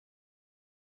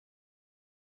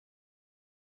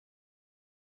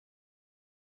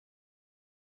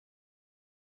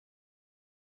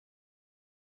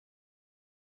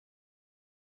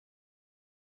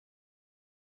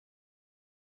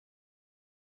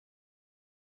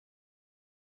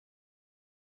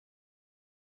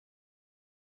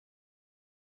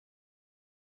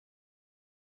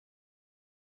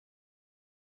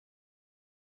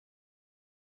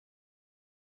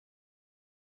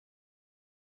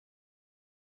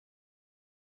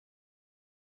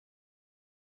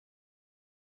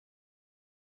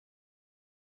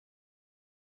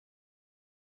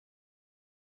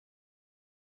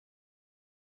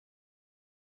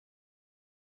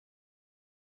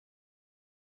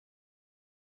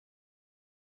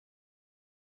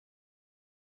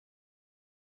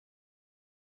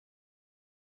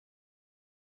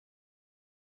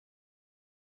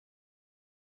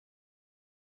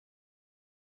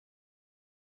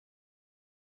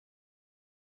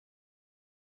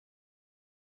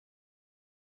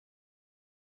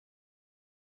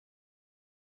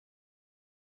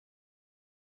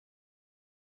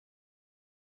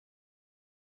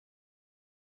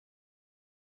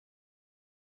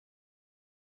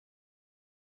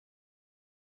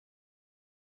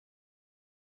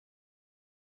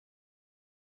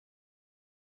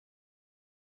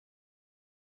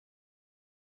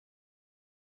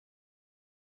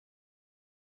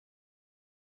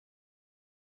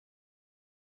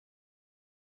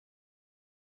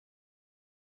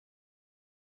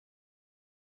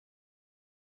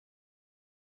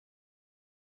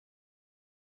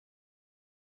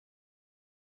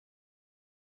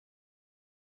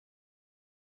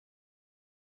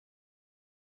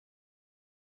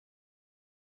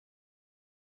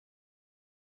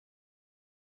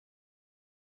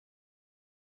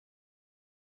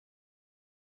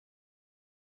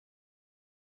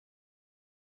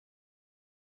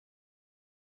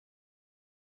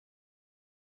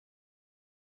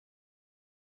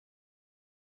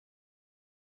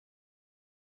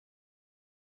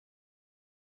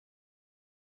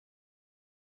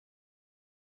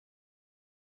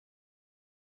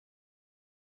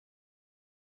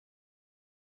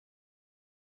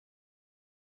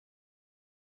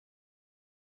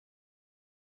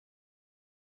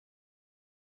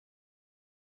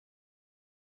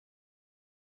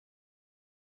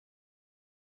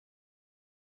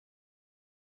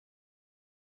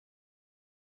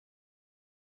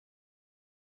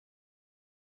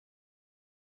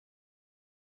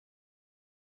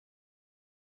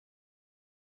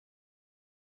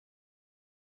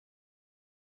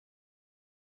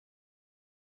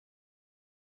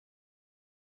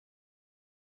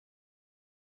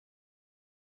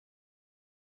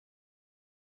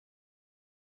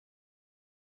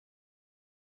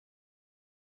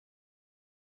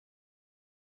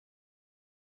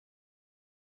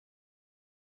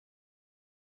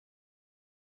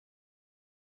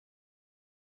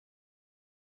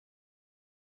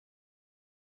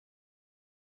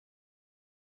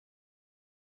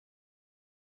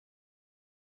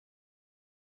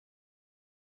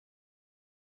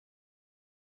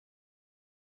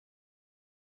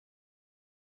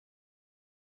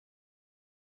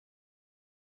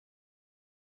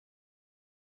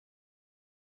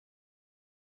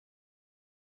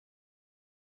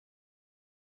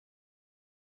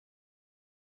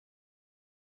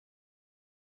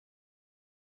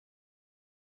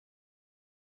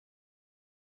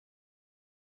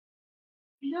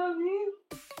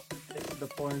It's the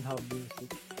Pornhub music.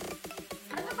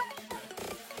 Ano ba?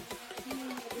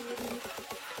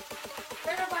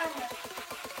 Pero paano?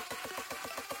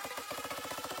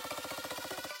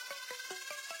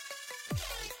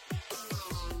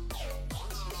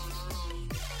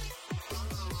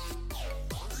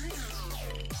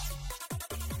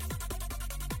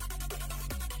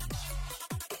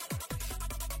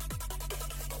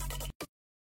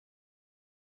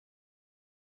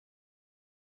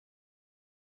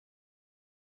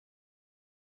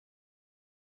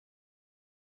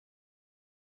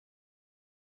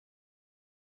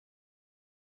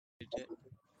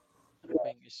 Ano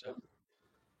pa yung isa?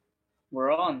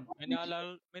 We're on. May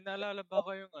naalala ba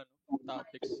kayong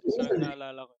topics? Isa lang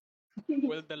naalala ko.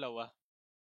 Well, dalawa.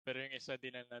 Pero yung isa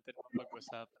din na natin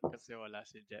mapag-usapan kasi wala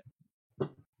si Jet.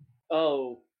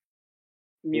 Oh.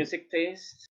 Music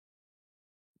taste?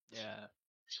 Yeah.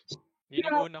 Yun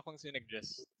yung una kong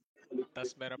sinag-guess.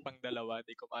 Tapos meron pang dalawa,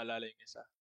 di ko maalala yung isa.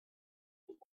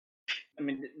 I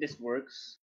mean, this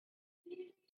works.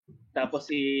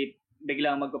 Tapos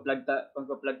biglang magpa-plug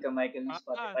ka, Michael, ng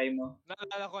Spotify mo.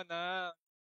 Naalala ko na.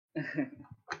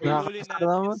 Nakakasalamat. Ihuli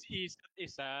natin si isa't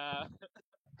isa.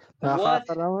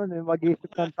 Nakakasalamat eh.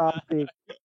 Mag-isip ng topic.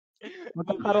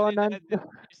 Magkakaroon ng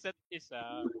isa't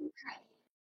isa.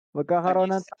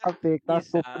 Magkakaroon ng topic, tapos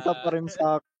pupunta pa rin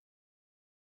sa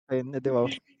akin. Di ba?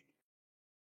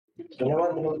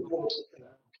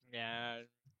 Yan.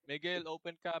 Miguel,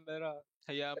 open camera.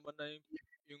 Hayaan mo na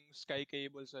yung sky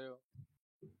cable sa'yo.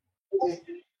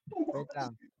 Wait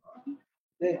lang.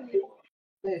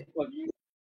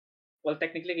 Well,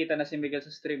 technically, kita na si Miguel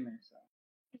sa stream eh. So.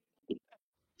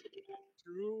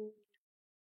 True.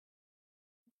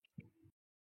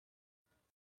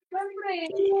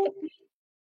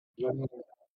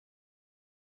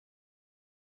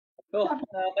 Oh,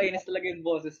 nakakainis talaga yung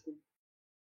boses ko.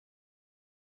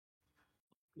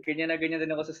 Ganyan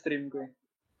din ako sa stream ko eh.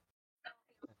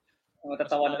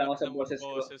 Matatawa na lang ako sa boses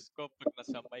ko. Pag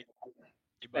nasa mic.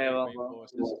 Iba yung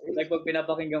boses ko. Like pag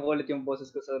pinapakinggan ko ulit yung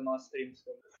boses ko sa mga streams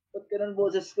ko. Ba't ganun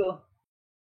boses ko?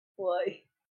 Why?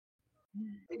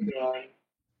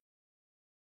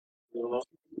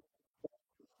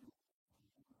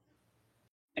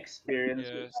 Experience.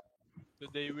 Yes.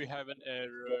 Today we have an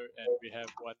error and we have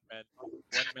one man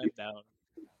down.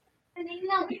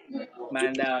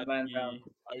 Man down.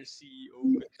 Our CEO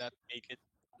could not make it.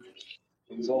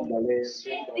 You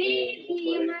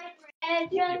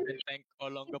can thank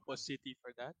Olongapo City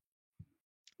for that.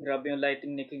 Grabe yung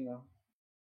lighting ni King, oh.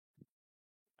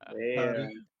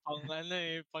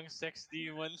 Pang sex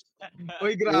demons.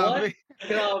 Uy, grabe. What?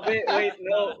 Grabe, wait,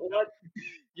 no, what?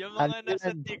 Yung mga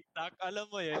nasa TikTok, alam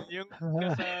mo yan, yung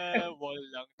nasa wall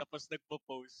lang, tapos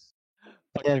nagpo-post.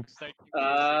 Pag nag-start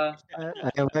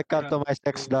yung welcome to my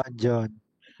sex dungeon.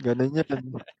 Ganun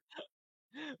yun.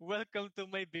 Welcome to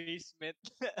my basement.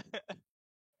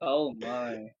 Oh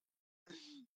my.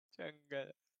 Tiyanggal.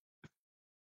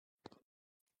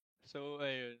 So,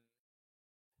 ayun.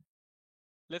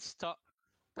 Let's talk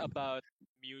about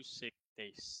music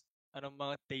taste. Anong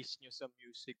mga taste nyo sa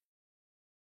music?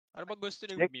 Ano ba gusto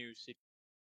ng music?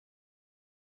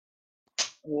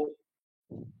 Who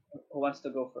wants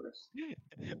to go first?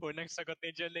 Unang sagot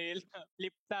ni Jalail,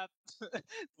 flip-top.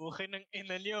 Buhay ng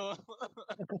ina nyo.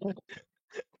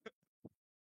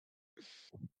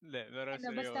 Hindi, pero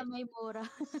seryoso. Basta may mura.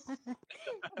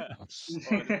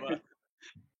 Diba?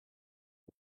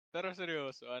 Pero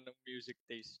seryoso, anong music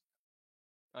taste?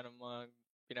 Anong mga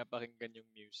pinapakinggan yung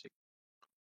music?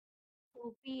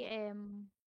 2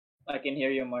 p.m. I can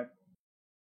hear you, Mark.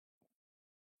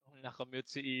 Nakamute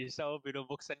si Isa,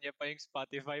 binubuksan niya pa yung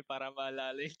Spotify para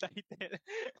maalala yung title.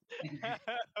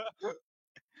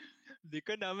 Hindi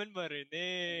ko naman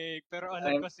marinig, pero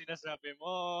alam ko sinasabi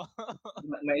mo.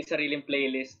 May sariling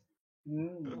playlist.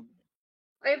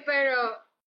 Ay, pero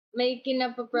may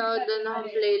kinapaproud doon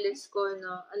akong playlist ko,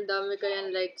 no? Ang dami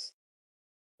kayang likes.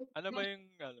 Ano ba yung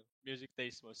music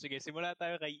taste mo? Sige, simula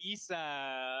tayo kay Isa.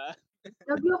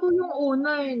 Lagi ako yung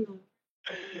una, eh, no?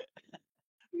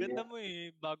 Ganda mo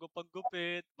eh. Bago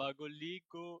paggupit, bago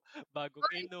ligo, bagong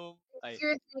inom. Ay.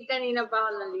 Seriously, kanina pa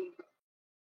ako naligo.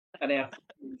 Ano yan?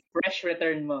 Fresh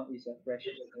return mo, Isa. Fresh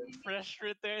return. Fresh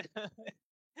return.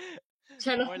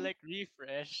 More like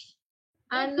refresh.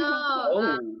 Ano?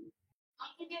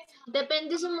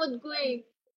 Depende sa mood ko eh.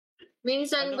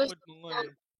 Minsan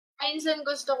minsan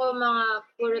gusto ko mga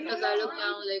puro Tagalog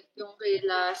lang, like yung kay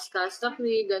Last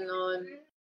Castaway, ganon.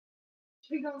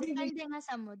 Depende nga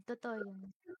sa mood, totoo yun.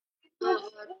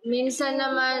 Minsan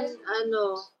naman,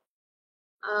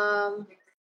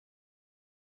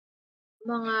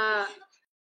 mga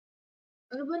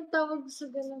Ano bang tawag sa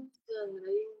ganun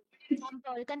genre? Yung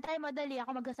Sample. Kantay mo dali.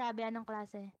 Ako magsasabi anong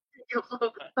klase.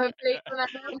 Ayoko. Play ko na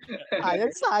lang.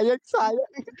 Sayang.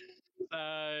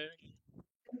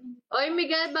 Oy,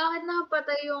 Miguel, bakit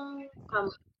nakapatay yung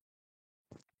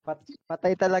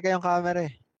Patay talaga yung camera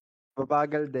eh.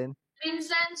 Babagal din.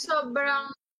 Minsan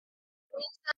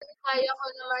kaya ko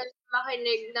naman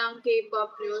makinig ng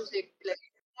K-pop music. Like,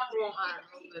 buong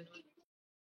araw. Ganun.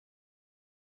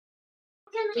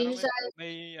 Pero Minsan,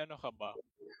 may ano ka ba?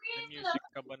 May music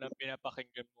ka ba na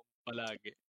pinapakinggan mo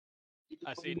palagi?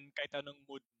 As in, kahit anong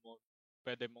mood mo,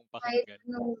 pwede mong kahit pakinggan.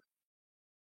 nung...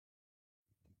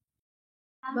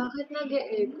 Bakit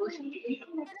nag-e-echo?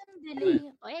 Parang delay.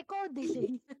 O, echo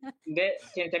delay. Hindi,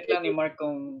 check lang ni Mark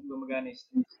kung gumagana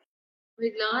yung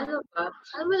Wait lang, ano ba?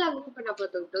 Ano ba lagi ko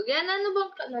pinapatugtog? Yan, ano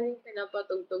bang kanaling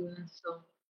pinapatugtog ng song?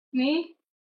 Me?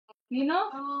 Nino?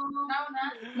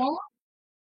 Mo?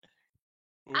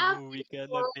 Ooh, we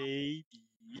got a baby.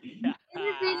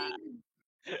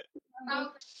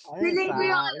 Feeling ko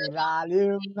yung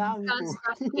ilalim ng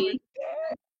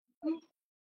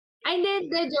Ay,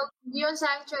 hindi, joke. Yung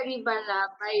Sanctuary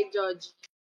Bala by George.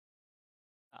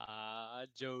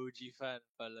 Joji fan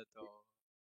pala to.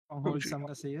 Ang wholesome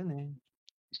kasi yun eh.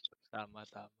 Tama.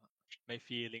 May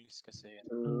feelings kasi yan.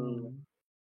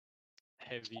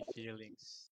 Heavy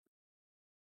feelings.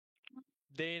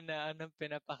 Dana, anong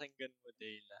pinapakinggan mo,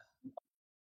 Dana?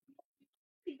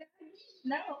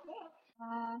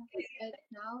 Right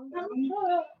now,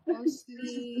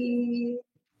 mostly,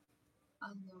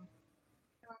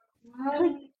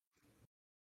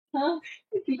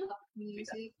 pop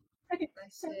music.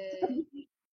 Kasi,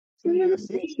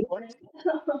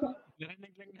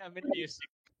 Narinig lang namin music.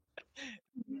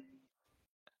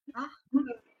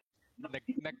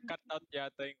 Nag-cut out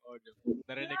yata yung audio.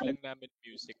 Narinig lang namin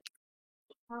music.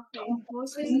 okay,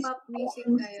 mostly pop music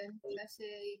ngayon.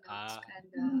 Kasi, it's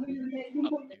kinda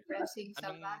depressing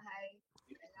sa bahay.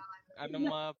 Anong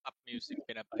mga pop music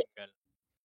pinapakinggan?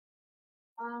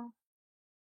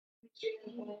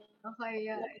 Okay,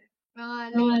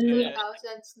 mga late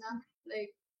 2000s na.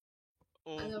 Like,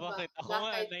 Bakit? Ako Black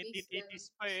nga, Eyed Peas 1980s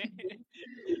pa eh.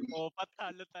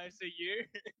 Patalo tayo sa year.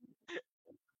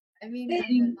 I mean,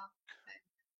 ano lang.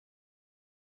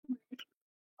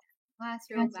 Mga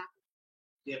throwback.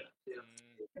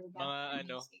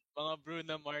 Mga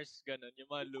Bruno Mars, ganun. Yung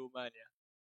mga luma niya.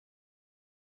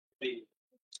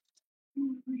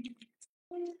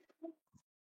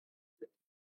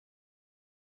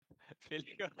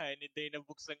 Feeling ko kaya ni Day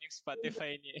nabuksan yung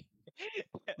Spotify niya eh.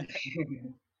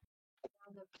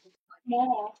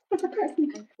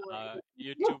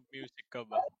 YouTube music ka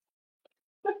ba?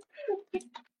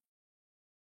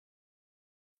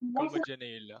 Ikaw ba,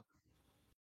 Janela?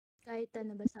 Kahit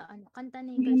ano, basta kanta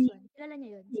ni Curse One. Kilala niya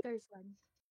yun? Curse One.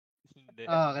 Hindi.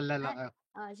 Kilala ko.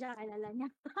 Siya, kilala niya.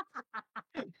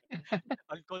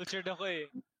 Uncultured ako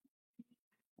eh.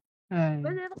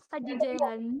 Basta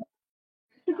ka-DJhan.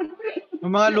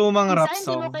 Yung mga lumang rap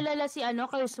Isa, song. hindi mo kilala si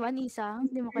Curse One, Isa?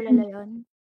 Hindi mo kilala yun?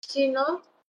 Sino?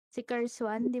 Si Curse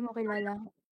One, hindi mo kilala.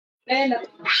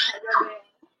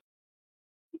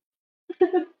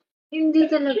 Hindi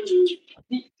talaga.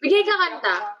 Bigay ka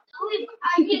kanta.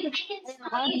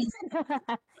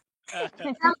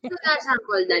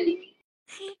 Sample, dali.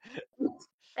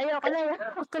 Ayoko na yun.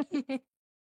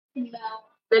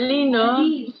 Dali, no?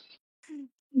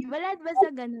 Wala basta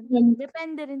ganun.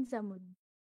 Depende rin sa mood.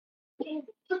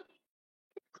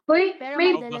 Uy, Pero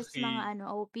may... madalas mga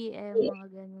OPM, mga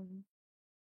ganun.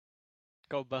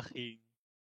 Ikaw ba, King?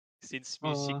 Since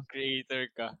music creator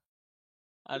ka,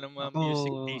 anong mga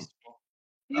music taste mo?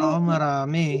 Ako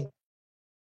marami.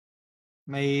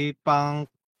 May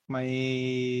punk, may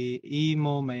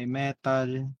emo, may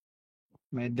metal,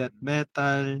 may death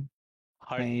metal,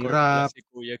 may Hardcore rap, pala si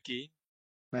Kuya King.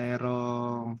 pero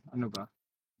ano ba?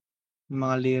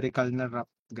 Mga lyrical na rap,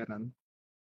 ganun.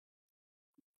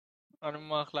 Anong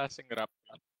mga klaseng rap?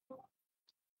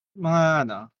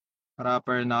 Mga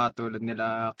rapper na katulad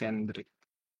nila Kendrick.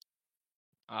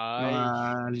 Ay. Mga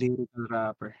lyrical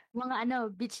rapper.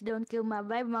 Mga Bitch Don't Kill My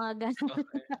Vibe, mga ganun.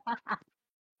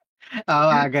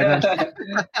 Ganun.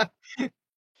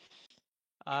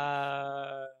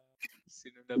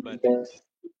 Sino na ba next?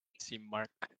 Si Mark.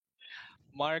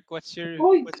 Mark, what's your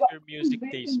music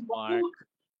taste, Mark?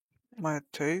 My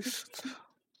taste?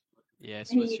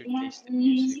 Yes, what's your taste in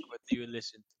music? What do you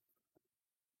listen to?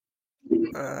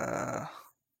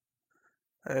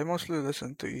 I mostly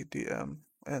listen to EDM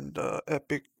and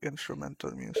epic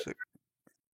instrumental music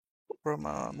from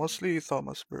mostly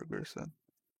Thomas Bergerson.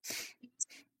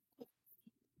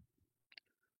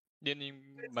 Yan yung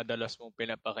madalas mong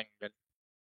pinapakinggan?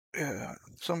 Yeah,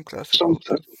 some classical.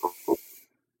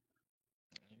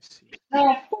 See.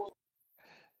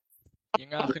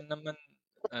 Yung akin naman,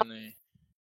 ano eh,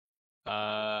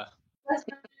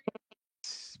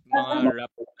 mga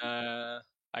rap na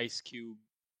Ice Cube,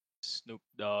 Snoop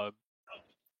Dogg,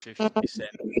 50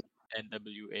 Cent,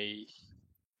 NWA,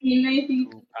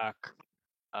 Tupac,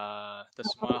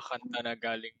 tas mga kanta na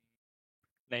galing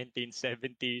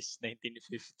 1970s,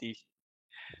 1950s,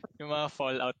 yung mga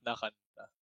fallout na kanta.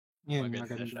 Yun,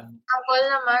 Maganda siya. maganda. Sample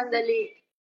naman, dali.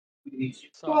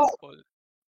 Sample.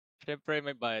 Siyempre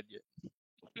may bayad yun.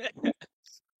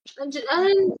 Ano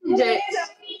yung Jex?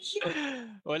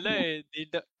 Wala eh.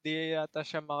 Di yata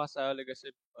siya makasali kasi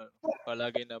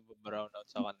palagi na brown out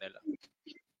sa kanila.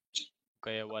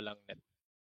 Kaya walang net.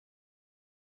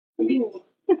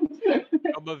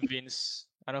 Ikaw ba, Vince?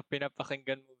 Ano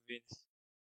pinapakinggan mo, Vince?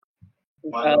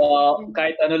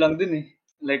 Kahit ano lang dun eh.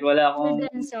 Like wala akong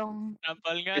Children's song.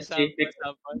 Sample nga, specific.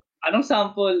 sample. Anong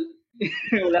sample?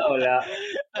 wala.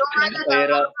 Yung ano daw,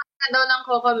 Pero, mga daw ng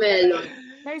Cocomelon.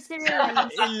 Nursery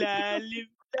rhymes. Ilalim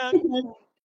lang.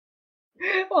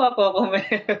 mga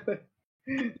Cocomelon.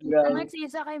 Ang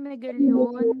nagsisa kay Miguel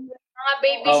yun. Mga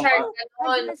baby shark ganon.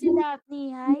 Ano na si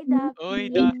Daphne? Hi, Daphne. Oy,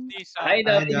 Daphne. Hi, Hi,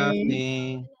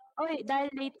 Daphne. Oy, dahil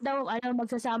late daw,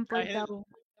 magsasample daw.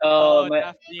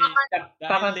 Daphne.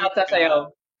 Kakanta sa sayaw.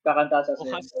 Kakanta sa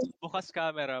sayaw. Bukas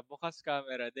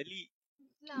camera. Dali.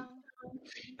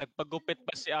 Nagpagupit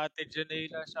pa si Ate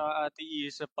Janela sa Ate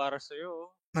Isa para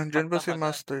sa'yo. Nandyan ba si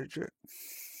Master Jet?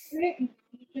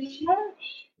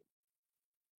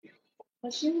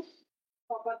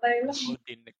 Papatay lang.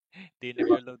 Di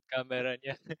nag-load camera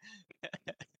niya.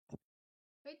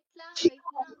 Wait lang.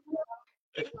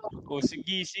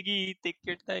 Sige. Take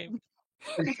your time.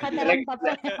 Nagpatarang pa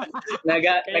pa.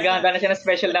 Naghahanda na siya ng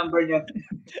special number niya.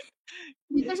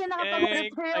 Hindi pa siya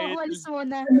nakapag-prepare once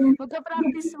muna.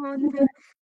 Magka-practice muna.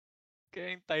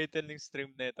 Kaya yung title ng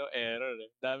stream na ito, error eh.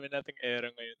 Dami nating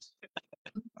error ngayon.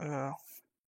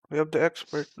 We have the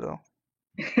expert though.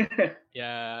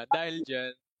 Yeah, dahil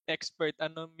dyan, expert,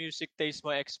 anong music taste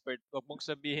mo, expert? Huwag mong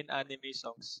sabihin anime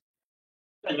songs.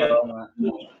 Oo nga.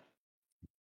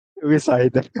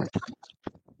 Suicide.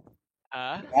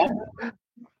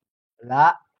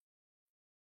 Wala.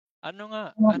 Ano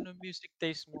music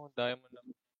taste mo? Dahil mo lang.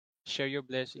 Share your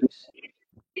blessings.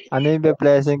 Ano yung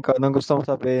blessing ko? Anong gusto mong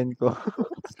sabihin ko?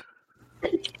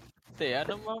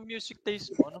 Anong mga music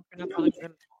taste mo? Anong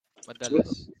pinapakinggan mo?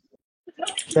 Madalas.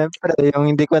 Siyempre, yung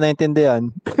hindi ko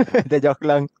naintindihan. Hindi, joke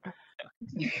lang.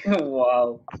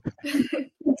 Wow.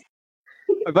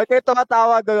 Ba't kayo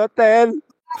tumatawa doon, Hotel?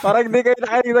 Parang hindi kayo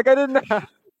nakinig na ganun na.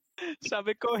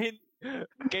 Sabi ko,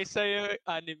 kaysa yung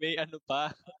anime, ano pa?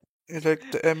 You like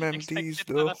the MMDs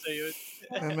though.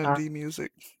 MMD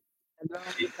music.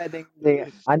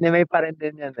 Anime pa rin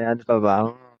din yan. Ano pa ba?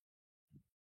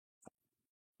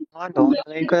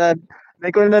 Ngayon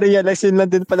ko na-realize yun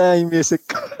lang din pala yung music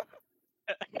ko.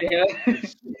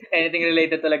 Anything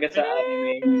related talaga sa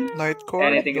anime.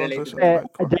 Nightcore? Anything related to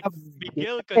Nightcore.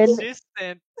 Bigil,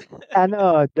 consistent.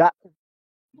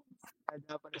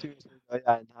 Japanese music.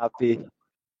 Ayan, happy.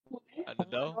 Ano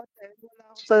daw?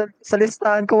 Sa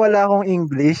listahan ko wala akong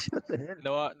English.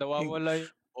 Nawawala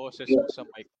yung boses mo sa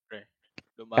mic, pre.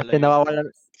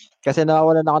 Kasi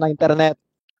nawawalan ako ng internet.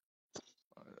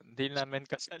 Hindi namin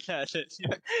kasalanan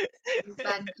yun.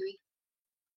 Sandwich.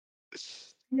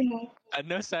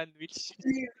 Ano? Sandwich?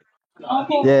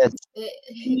 Yes.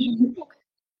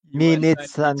 Minute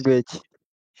sandwich.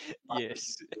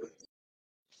 Yes.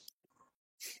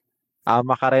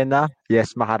 Macarena?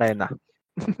 Yes, Macarena.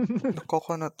 The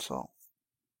coconut song.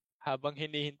 Habang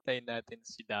hinihintay natin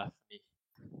si Daphne,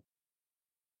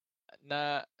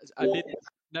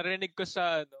 narinig ko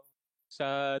sa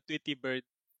Tweety Bird,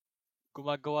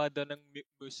 gumagawa daw ng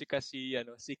musika si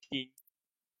King.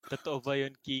 Totoo ba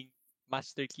yun, King?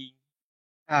 Master King?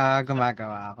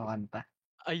 Gumagawa ako kanta.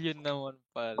 Ayun naman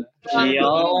pala.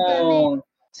 Yung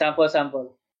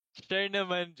sample. Share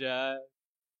naman dyan.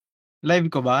 Live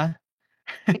ko ba?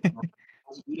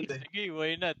 Sige,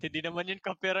 why not? Hindi naman yun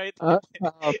copyright.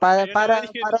 Para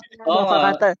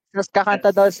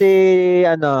kakanta daw si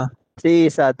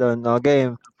Isa doon, no?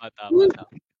 Game. Tama.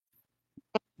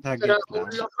 Sira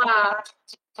ulo ka.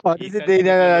 Hindi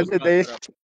na today.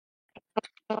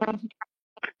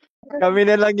 Kami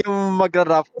na lang yung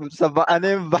magra-rap sa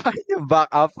yung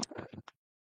backup.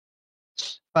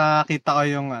 Pakita ko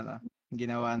yung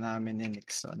ginawa namin ni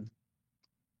Nixon.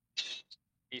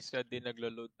 Isa din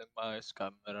naglo-load ng maayos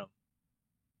camera.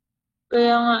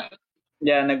 Kaya nga.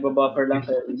 Yeah, nagbo-buffer lang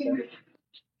sa isa.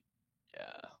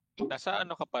 Yeah. Nasa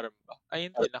ka pa rin ba? Ay,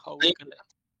 hindi. Nakauwi ka na.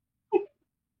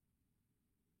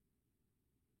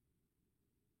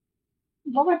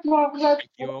 Bakit mo ako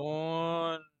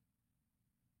Yun.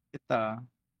 Kita.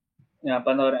 Yeah,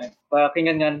 panoorin.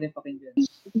 Pakinggan nga natin, pakinggan.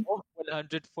 Oh,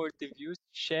 140 views.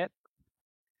 Shit.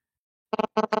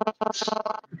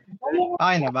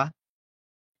 Okay na ba?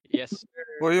 Yes, sir.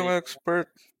 Or yung expert.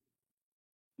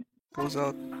 Goes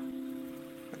out.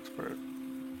 Expert.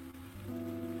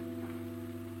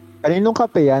 Kaninong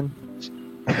kape yan?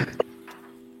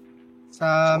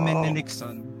 Sa amin ni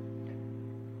Nixon.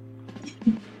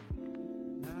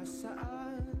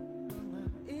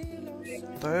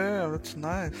 Damn, that's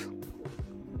nice.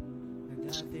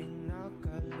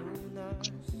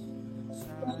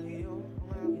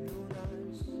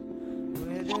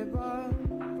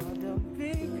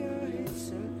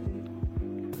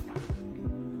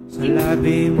 Sa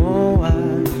labi mo mga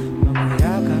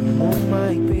yakap mong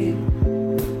maipit.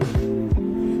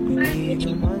 Hindi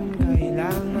naman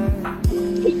kailangan,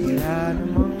 wala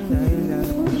namang dahilan.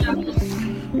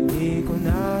 Hindi ko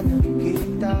na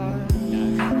nakikita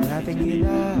dating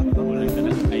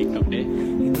ginaabangan.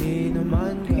 Hindi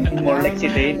naman kailangan, More like si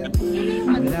Day.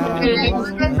 wala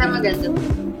namang dahilan.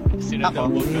 Sino daw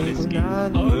Ako? vocalist? Hindi ko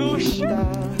na Oh, shit. nakikita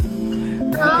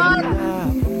dating ginaabangan.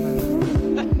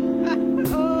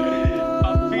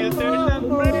 Pang-filter na,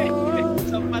 pre.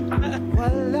 Sapat na.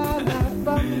 Wala na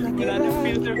bang Wala nang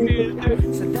natira filter.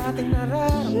 sa dating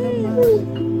nararamdaman?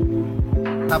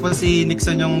 Tapos si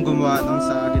Nixon yung gumawa nung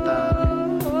sa gitara.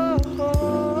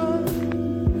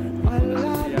 Wala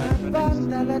na bang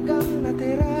talagang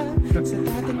natira sa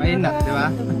dating Ayun na, di ba?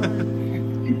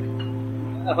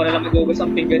 Ako na lang mag-uubos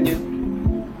ang pinggan yun.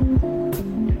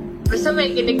 Basta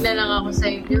may kinig na lang ako sa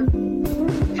inyo.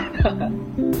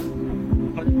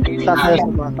 Taas sa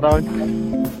background.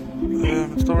 Yeah,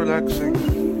 it's so relaxing.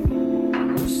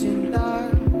 Sinta,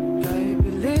 kay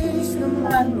bilis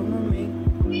naman lumamig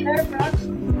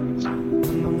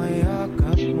ang mga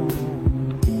yakap mo.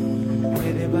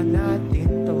 Pwede ba natin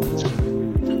to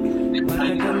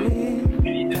patagalin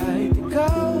kahit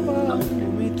ikaw ang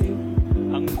umitim?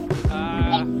 Ang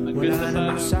Wala ganda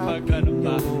namang sana sa pag ano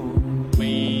ba,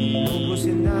 may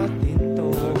ubusin natin to.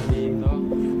 dito,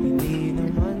 Hindi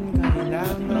naman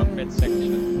kailangan, trumpet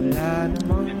section. wala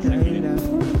namang dahilan.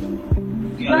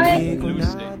 Hindi ko na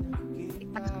Blues eh.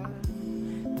 nakikita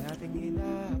dating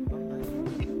inaabangan.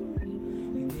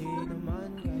 Hindi naman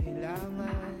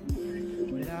kailangan,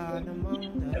 wala namang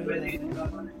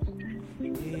dahilan.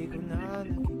 Hindi ko na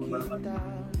nakikita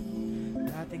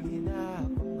dating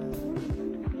inaabangan.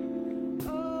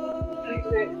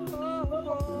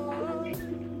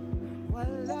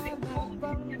 Wala na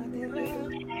bang natira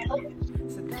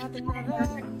sa dating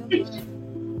nararamdaman?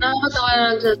 Nakakatawa na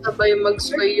nagsasabay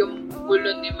mag-sway yung ulo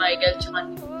ni Michael tsaka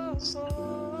ni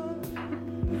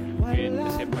Ngayon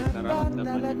kasi pag nararamdaman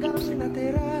talagang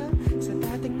natira sa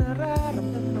dating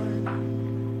nararamdaman.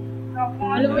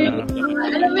 Alam mo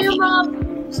yung mga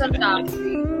sa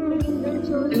taxi.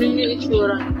 Ano yung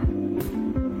itsura?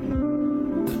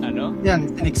 ano? Yan,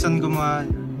 si Nixon gumawa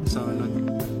solo.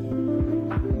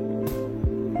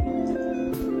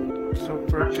 So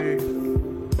pretty.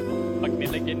 Pag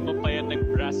nilagyan mo pa yan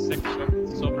ng brass section,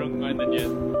 sobrang ano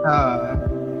yan.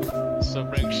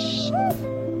 Sobrang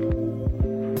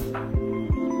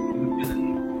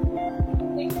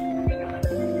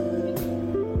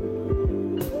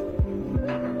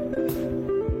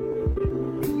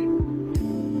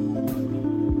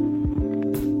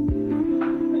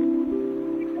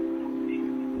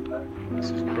This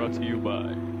is brought to you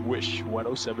by Wish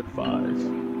 1075.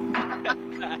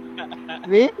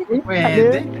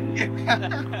 Pwede.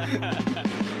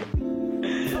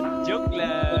 Joke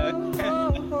lang.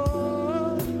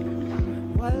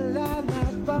 Wala na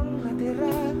bang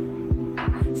natira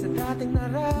sa dating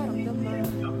nararamdaman?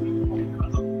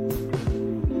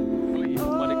 Uy,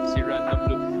 bumalik si Random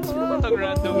Blue. Sino ba itong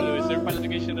Random Blue? Sir,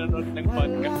 palagi siya nanonood ng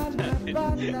podcast natin.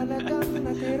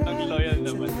 Ang loyal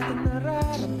naman.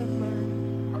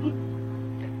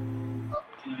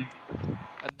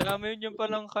 Ang dami yun yung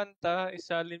palang kanta.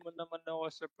 Isalin mo naman ako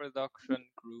sa production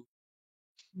crew.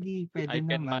 Hindi, pwede I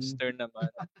can naman. master naman.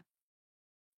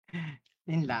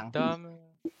 Yun lang. Dami.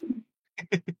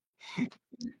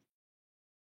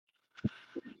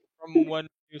 From one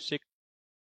music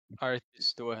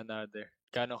artist to another.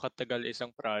 Gaano katagal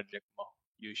isang project mo,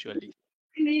 usually?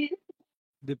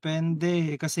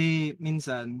 Depende. Kasi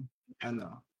minsan,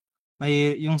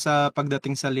 may yung sa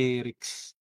pagdating sa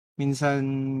lyrics, minsan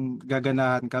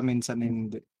gaganahan ka, minsan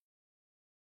hindi.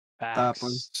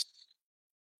 Tapos,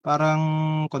 parang,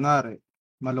 kunwari,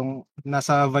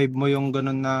 nasa vibe mo yung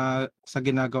ganun na sa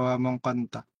ginagawa mong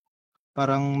kanta.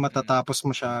 Parang matatapos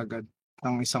mo siya agad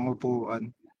ng isang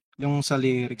upuan. Yung sa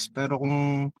lyrics. Pero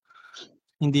kung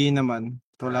Hindi naman.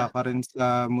 Wala ka rin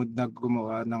sa mood na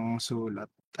gumawa ng sulat.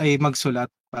 Ay, magsulat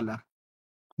pala.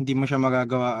 Hindi mo siya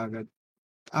magagawa agad.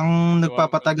 Ang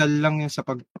nagpapatagal lang yung sa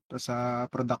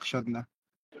production na.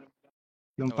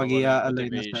 Yung Nawawala yung pag-i-align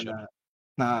na motivation.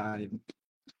 na ayun.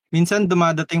 Minsan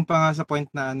dumadating pa nga sa point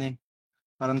na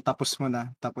parang tapos mo na,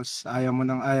 tapos ayaw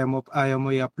mo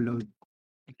i-upload.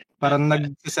 Parang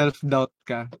nag-self-doubt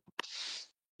ka.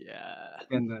 Yeah.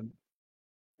 Ganun.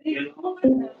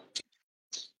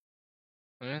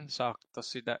 Ayun, sakto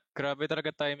grabe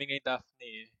talaga timing ni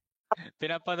Daphne.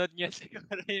 Pinapanood niya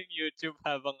siguro yung YouTube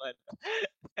habang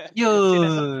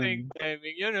sinasakto yung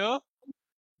timing. Yun, oh.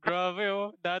 Grabe,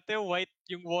 oh. Dati white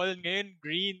yung wall, ngayon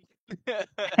green.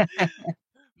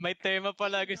 May tema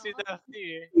palagi si Daphne,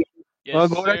 eh. Yes,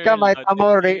 Magulat ka, may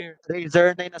tamo,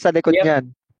 Razer na yung nasa likod niyan.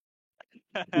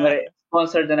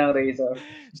 Sponsored na ng Razer.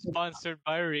 Sponsored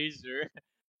by Razer.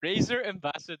 Razer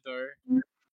Ambassador.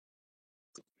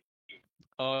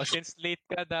 Oh, since late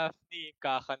ka, Daphne,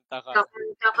 kakanta ka.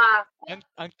 Kakanta ka.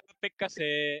 Ang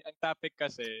topic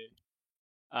kasi,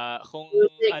 kung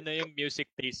ano yung music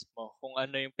taste mo, kung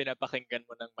ano yung pinapakinggan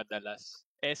mo ng madalas.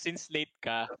 Since late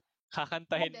ka,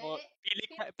 kakantahin mo,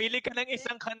 pili ka ng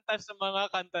isang kanta sa mga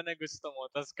kanta na gusto mo,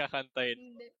 tapos kakantahin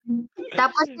mo.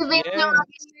 Tapos sabihin yung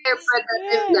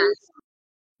interpretative dance.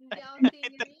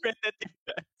 Interpretative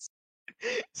dance.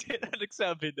 Sino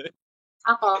nagsabi doon?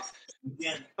 Ako.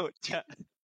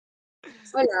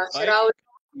 Wala, si Raul.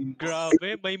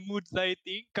 Grabe, may mood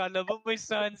lighting. Kala mo may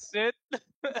sunset?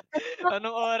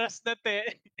 Anong oras na,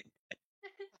 te?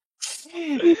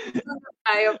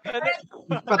 Tayo.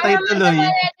 Patay tuloy.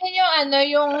 Natin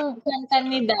yung kanta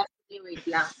ni Daphne. Wait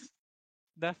lang.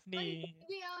 Daphne.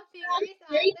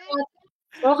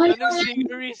 Okay lang.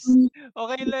 Singerist?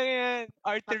 Okay lang yan.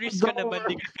 Arterist ka naman.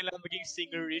 Di ka kailangan maging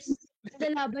singerist.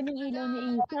 Lalaban yung ilaw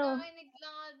ni Isa.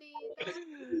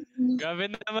 Grabe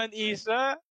naman,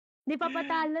 Isa. Di pa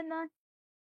patalo na.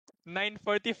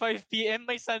 9:45 PM,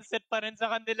 may sunset pa rin sa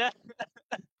kanila.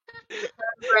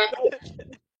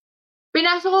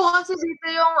 Pinasok ko kasi dito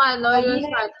yung yung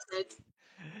sunset.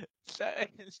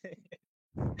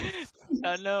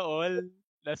 Sana all.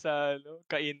 Nasa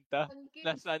kainta.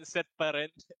 Na sunset pa rin.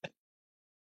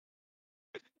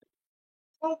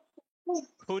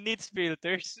 Who needs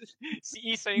filters? Si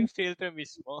Isa yung filter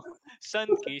mismo.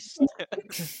 Sun-kissed.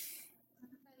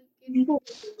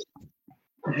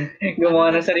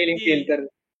 Gumawa ng sariling filter.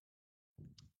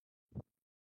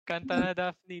 Kanta na,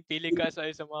 Daphne. Pili ka sa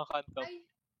mga kanta.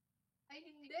 Ay,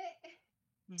 hindi.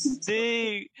 Hindi.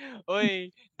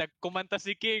 Oy, kumanta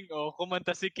si King.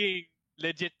 Kumanta si King.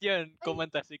 Legit yan.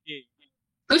 Kumanta si King.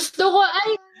 Gusto ko,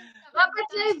 dapat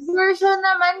live version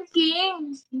naman,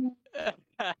 King.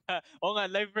 Oo nga,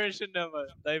 live version naman.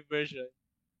 Live version.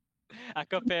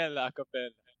 Acapella.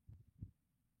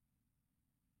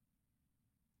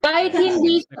 Kahit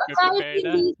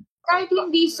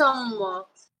hindi song mo.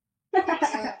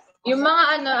 Yung mga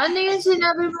ano yung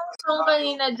sinabi mong song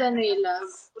kanina, Janela?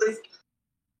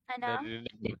 Ano?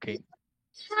 Narinig mo, King.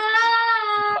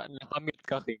 Nakamit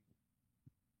ka, King.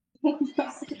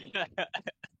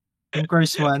 Yung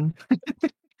course 1.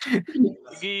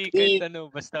 Sige, kahit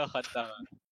basta kanta ka.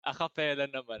 Acapella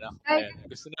naman, acapella.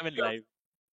 Gusto namin live.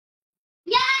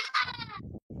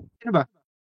 Ano ba?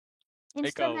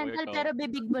 Instrumental Ikaw. pero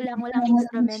bibig mo lang, walang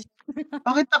instrument.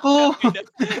 Bakit ako?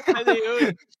 Ano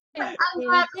yun?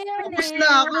 Tapos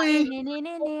na ako eh.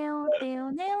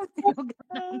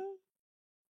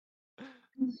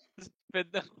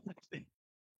 Pwede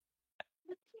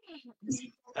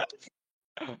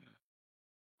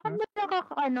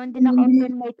Hindi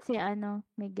naka-open mic si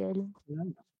Miguel.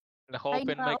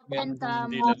 Naka-open mic open niya.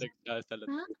 Hindi na nagsasalat.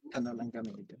 Ano lang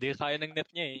kami. Hindi kaya ng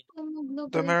net niya eh.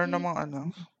 Meron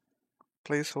namang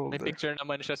May placeholder. picture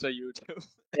naman siya sa YouTube.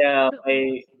 Yeah,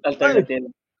 may alternative.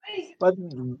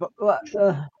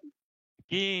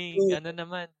 King,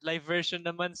 naman? Live version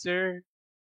naman, sir.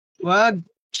 Wag.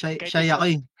 Shy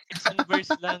ako eh.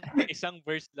 Isang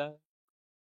verse lang.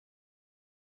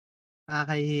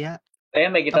 Nakakahiya. Ayan,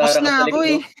 may gitara Tapos na ako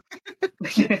eh.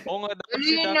 Oo nga, dapat Dali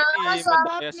si na,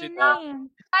 Daphne. Si Daphne.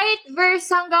 Kahit verse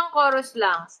hanggang chorus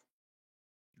lang.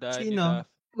 Sino?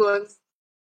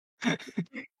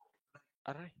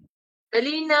 Aray.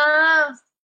 Dali na.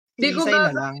 Di ko Isay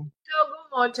na lang. logo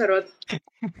mo, charot.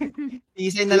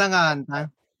 Isay na lang kanta.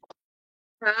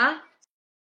 Ha?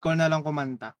 Ikaw na lang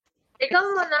kumanta. Ikaw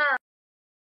muna.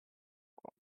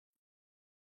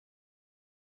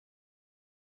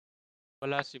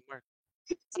 Wala si Mark.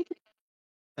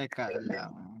 Teka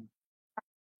lang.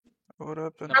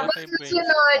 Tapos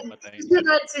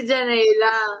susunod si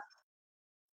Janela.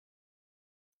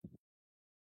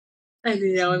 Ay,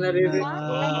 hindi ako naririnig.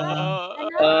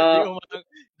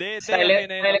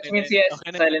 Silence means yes.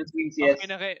 Silence means yes.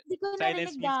 Hindi ko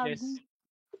Silence narinig, means gago. yes.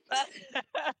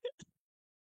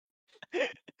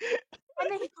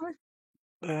 Ano yun?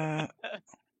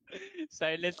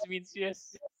 Silence means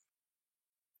yes.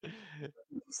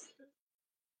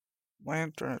 My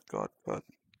internet got bad.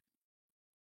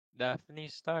 Daphne,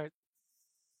 start.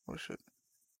 Oh shit.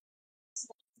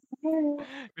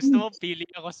 Gusto mo pili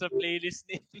ako sa playlist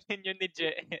ninyo ni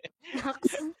Je.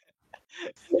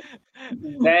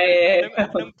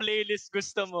 Anong playlist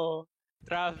gusto mo?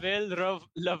 Travel,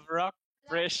 love rock,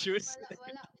 precious?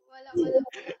 Wala.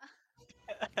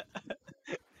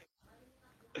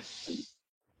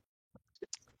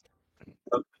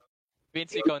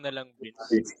 Vince, ikaw na lang,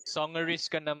 Vince. Songeries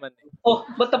ka naman eh. Oh,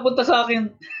 ba't napunta sa akin?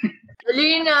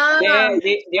 Dali na.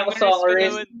 Di ako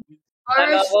songerist.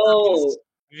 Ano ako?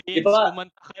 Vince, Diba?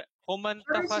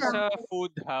 kumanta ka sa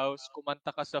food house,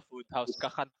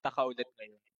 kakanta ka ulit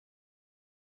ngayon.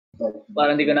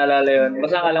 Parang hindi ko naalala yun.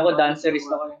 Basta alam ko, dancerist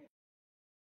ako.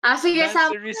 Sige,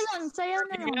 Sayaw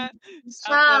na lang.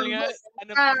 Sample nga.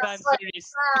 Ano ba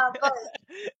dancerist?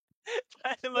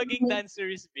 Paano maging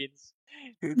dancerist, Vince?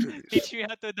 Teach me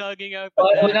how to dogging out.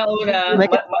 Una.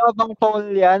 May kasama bang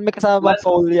pole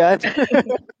yan?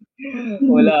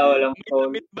 Walang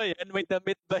pole. May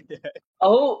damit ba yan?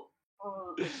 Oh!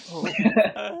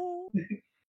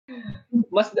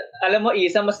 Alam mo,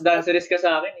 Isa, mas dancerist ka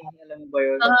sa akin eh. Alam mo ba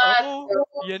yun?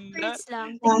 Yan na.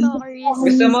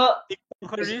 Gusto mo?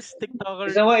 TikTokers.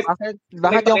 Gusto mo?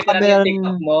 Bakit yung camera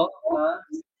mo?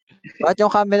 Bakit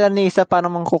yung camera ni Isa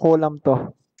parang mangkukulam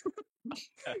to?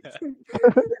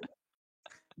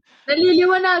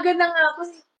 Naliliwanagan na nga ako.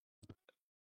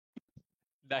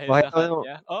 Dahil Bakit sa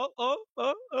kanya.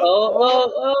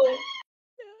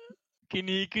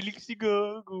 Kinikilig si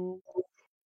Gago.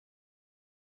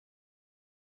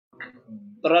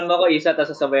 Turuan mo ako, Isa,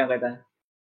 tapos sasabayan kita.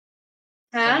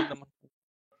 Ha?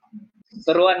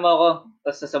 Turuan mo ako,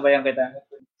 tapos sasabayan kita.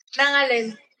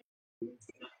 Nangalin.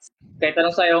 Kahit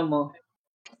anong sayaw mo.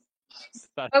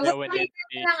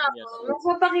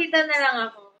 Magpapakita na lang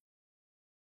ako.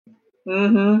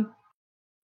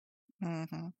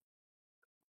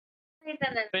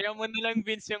 Sayaw mo na lang,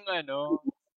 Vince, yung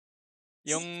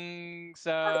yung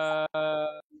sa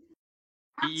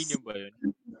PE nyo ba yun?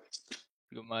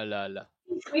 Hindi ko maalala.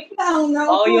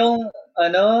 Yung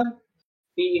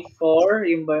PE4,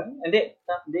 yung ba yun? Hindi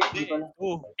pala.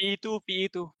 PE2.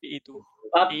 PE2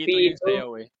 yung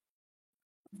sayaw eh.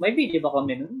 May video ba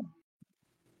kami nun?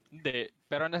 Hindi.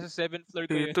 Pero nasa 7th floor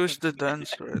ko yun. PE2 is the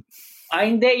dance, right?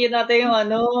 Hindi. Yun natin yung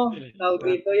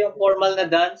yung formal na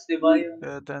dance, di ba? Yung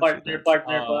partner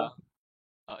pa.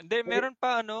 Hindi, meron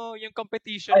pa yung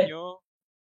competition nyo.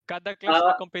 Kada class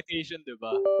na competition, di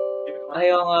ba?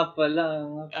 Ayaw nga pala.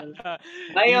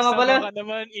 Ayaw nga pala. Isa ka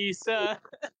naman, Isa.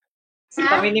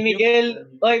 Kami ni Miguel.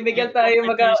 Oy, Miguel, tayo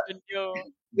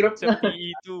group sa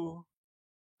PE2.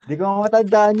 Hindi ko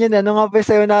matandaan yun. Ano nga ba yung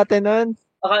sayo natin nun?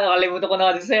 Nakalimutan ko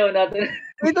na sayo natin.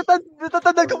 Wait,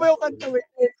 natatandaan ko ba yung kanta?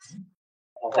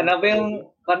 Ano ba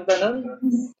yung kanta nun?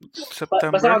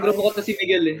 September. Basta magrupo ko to si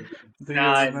Miguel eh. Do you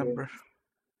remember?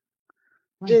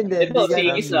 Hindi. Ito,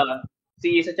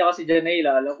 si Isa tsaka si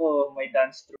Janela. Alam ko, may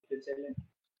dance troupe din sila.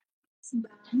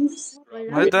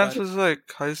 My dance was like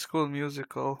High School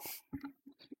Musical.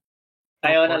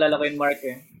 Ayaw, nalala ko yung Mark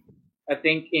eh. I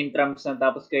think intrams na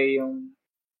tapos kayo yung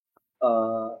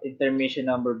intermission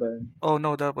number ba? Oh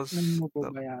no, that was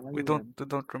we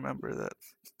don't remember that.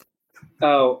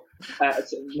 Oh,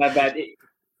 my bad.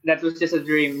 That was just a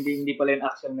dream. Hindi pala yung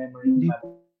actual memory.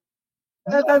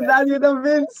 Natandaan yun ng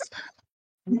Vince.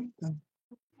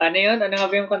 Ano yun? Ano nga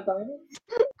ba yung kanta yun?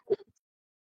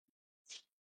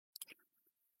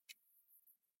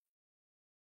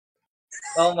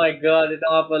 Oh my God, ito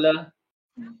nga pala.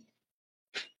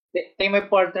 May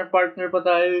partner pa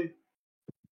tayo.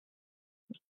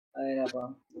 Ay na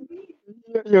pa.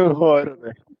 Yung horror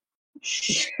eh.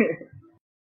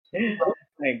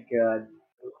 My God.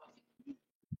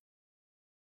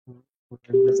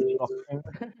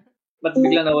 Ba't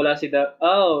bigla nawala si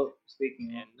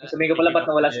speaking. Sabihin ko pala ba't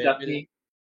nawala si Daphne?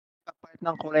 Part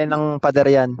ng kulay ng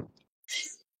pader yan.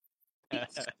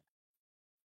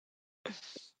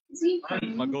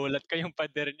 Magulat ka yung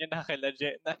pader niya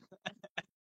nakilagye na.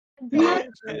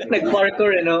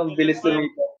 Nag-parkour, ang bilis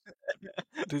lumito.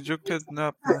 Did you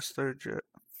kidnap Mr. Jet?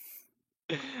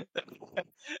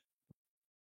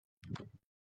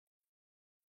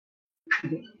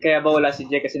 Kaya ba wala si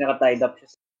Jet kasi naka-tied up siya?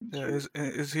 Yeah,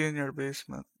 is he in your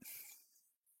basement?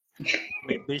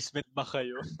 May basement ba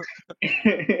kayo?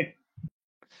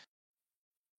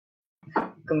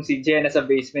 Kung si Jen nasa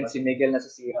basement, si Miguel nasa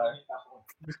CR.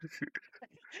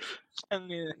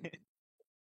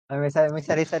 May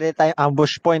sarili-sarili tayong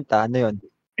ambush point, Ano yun?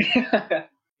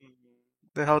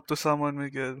 Say how to someone,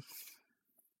 Miguel.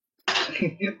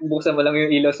 Buksan mo lang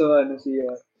yung ilaw sa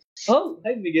CR. Oh,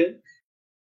 hi Miguel.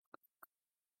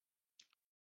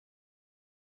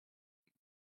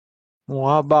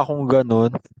 Mukha ba akong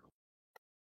ganun?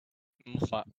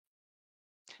 Mukha.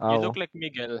 Oh. You look like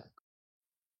Miguel.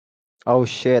 Oh,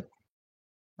 shit.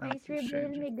 Face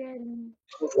reveal, Miguel.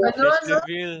 Face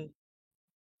reveal.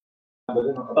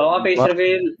 Oo nga, face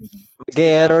reveal.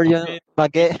 Mag-error yung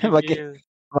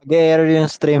mag-error yung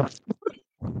stream.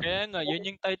 Kaya nga, yun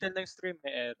yung title ng stream,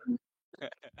 error.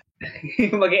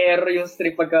 Mag-error yung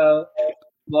stream pagka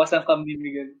bukas ang cam ni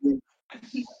Miguel.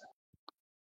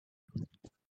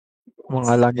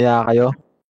 Mga langya kayo.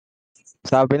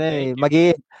 Sabi na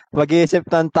mag-iisip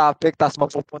ng topic tapos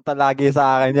mapupunta lagi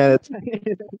sa akin yan.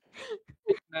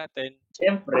 Natin.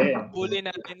 Siyempre. Huli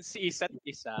natin si isa't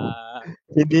isa.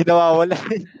 Hindi nawawala.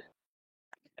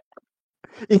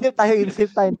 Isip tayo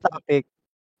ng topic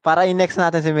para i-next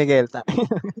natin si Miguel.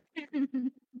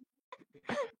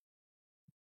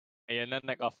 Ayan na,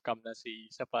 nag-off-cam na si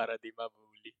Isa para di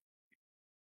mabuli.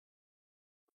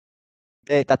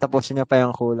 Tatapusin niya pa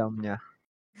yung kulam niya.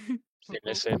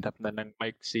 Sine-set up na ng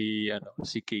mic si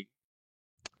King.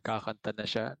 Kakanta na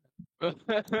siya.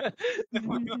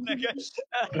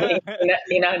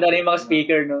 Hinahanda na yung mga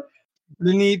speaker, no?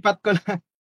 Linipat ko na.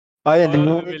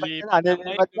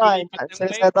 Linipat na.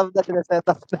 Sineset up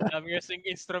na. Dami kasing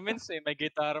instruments may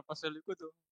gitara pa sa likod.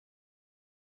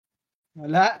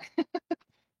 Wala.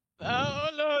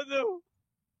 Wala daw.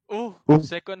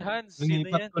 Second hands.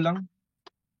 Linipat ko lang.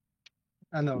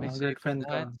 May girlfriend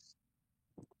ko.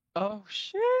 Oh,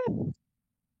 shit.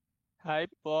 Hi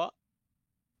po.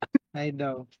 Hi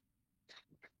daw.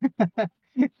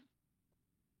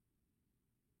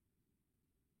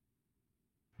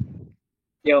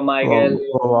 Yo, Michael.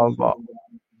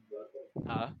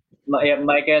 Ha?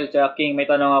 Michael, tsaka King, may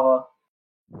tanong ako.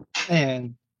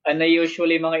 Ayan. Ano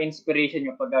usually mga inspiration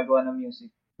nyo pag gagawa ng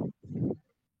music?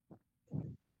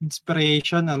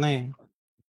 Inspiration,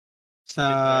 sa...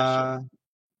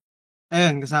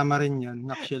 Ayun, kasama rin yun,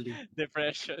 actually.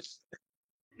 Depression.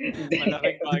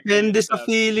 Malaking bagay. Depende sa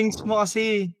feelings mo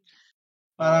kasi.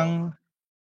 Parang,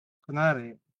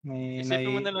 kunwari,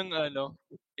 isipin mo na lang,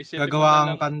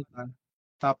 gagawa kang kanta.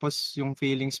 Tapos, yung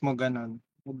feelings mo ganon.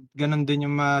 Ganon din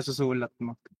yung masusulat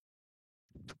mo.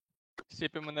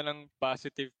 Isipin mo na lang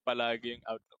positive palagi yung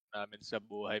outlook namin sa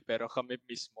buhay. Pero kami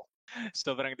mismo,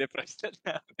 sobrang depressed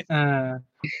na namin.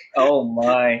 Oh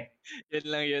my. Yun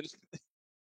lang yun.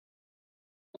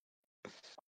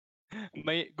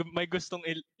 May gustong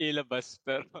ilabas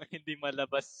pero hindi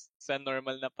malabas sa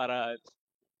normal na paraan.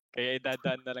 Kaya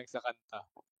idadaan na lang sa kanta.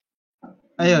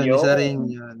 Ayun, isa rin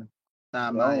yun.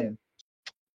 Tama yun.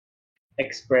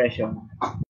 Expression.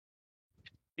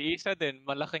 Isa din,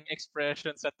 malaking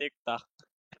expression sa TikTok.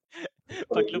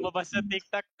 Pag lumabas sa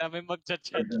TikTok, dami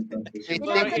mag-judge.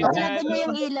 Pinagkakita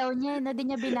niya yung ilaw niya, na di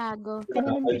niya binago.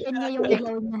 Pinanindigan niya yung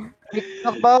ilaw niya.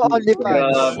 TikTok ba o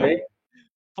OnlyFans?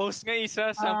 Post nga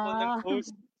isa, sample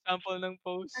ng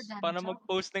post. Para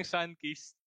mag-post ng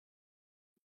Sunkiss.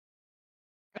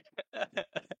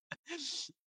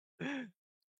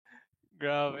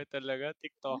 Grabe talaga,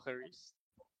 TikTokeries.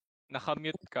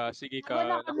 Nakamute ka, sige ka,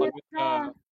 nakamute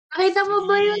ka. Nakita mo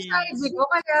ba yun sa IG ko,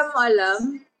 kaya mo alam?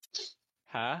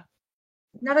 Ha?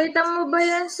 Nakita mo ba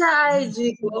yan sa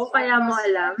IG ko, kaya mo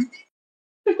alam?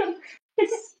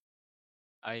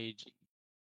 IG.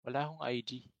 Wala akong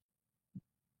IG.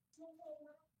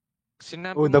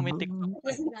 Sinabi mo may TikTok.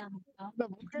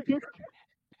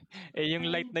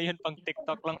 Yung light na yun, pang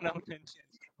TikTok lang naman.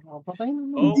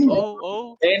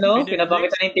 Oh. No?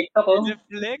 Pinapakita na yung TikTok,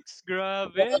 Netflix,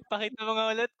 grabe. Pakita mo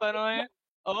nga ulit, parang ngayon.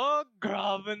 Oh,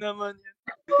 grabe naman yan.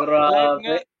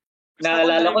 Grabe.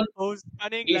 Naalala ko,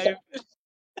 ano yung live?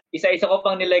 Isa-isa ko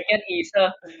pang nilike yan,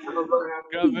 Isa.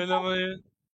 Grabe naman yun.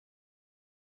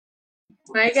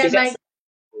 Michael.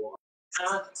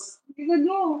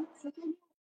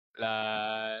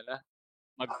 Wala na.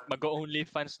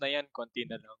 Mag-OnlyFans na yan, konti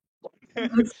na lang.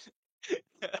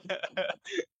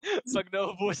 Pag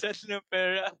naubusan ng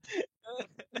pera,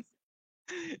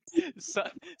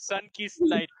 Sunkiss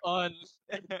light on.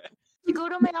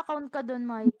 Siguro may account ka doon,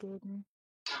 Michael.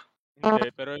 Hindi,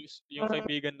 pero yung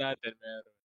kaibigan natin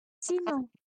meron. Sino?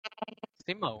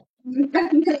 Si Mau.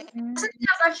 Saan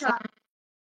ka siya?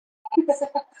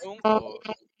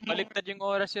 Baliktad yung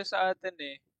oras siya sa atin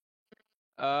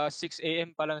 6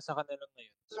 AM pa lang sa kanila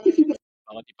ngayon. So,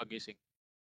 baka di pagising.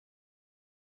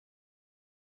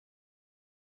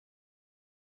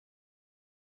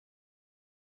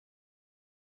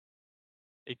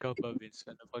 Ikaw ba, Vince?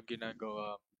 Ano pa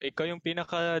ginagawa? Ikaw yung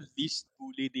pinaka-least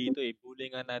bully dito eh. Bully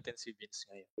nga natin si Vince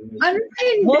ngayon. Ano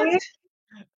hindi?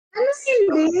 Ano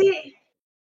hindi?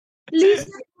 Least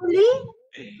na bully?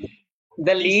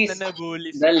 The least. Na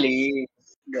nabully si The Vince.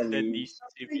 least. The least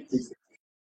si Vince.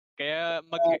 Kaya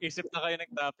mag-isip na kayo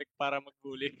ng topic para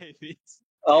mag-bully kay Vince.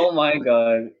 Oh my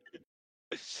God.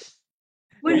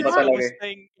 Vince, kamusta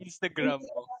yung Instagram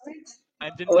mo?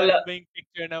 Andyan ba yung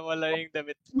picture na wala yung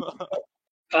damit mo?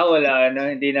 Wala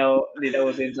na. Hindi na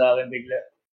usin sa akin bigla.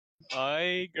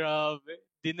 Ay, grabe.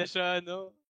 Di na siya,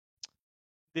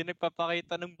 di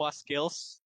nagpapakita ng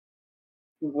muscles.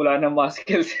 Wala na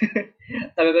muscles.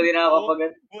 Talaga din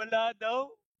nakakapagod. Wala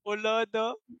daw. Wala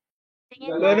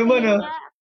naman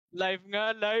Live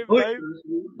nga, live.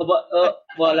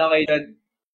 Wala kayo dyan.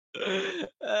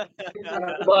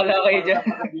 Wala kayo dyan.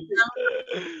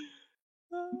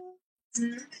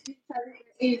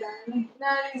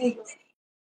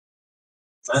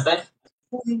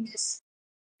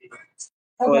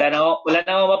 Wala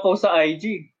na ako ma-post sa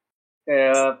IG.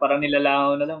 Kaya parang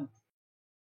nilalangaw na lang.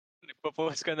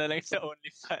 Nagpo-post ka na lang sa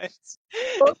OnlyFans.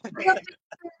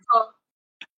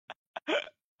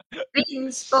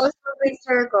 Please, post mo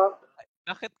picture ko.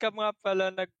 Bakit ka nga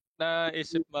pala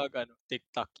naisip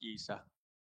TikTok, Isa?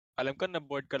 Alam ko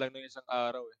na-bored ka lang ng isang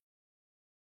araw eh.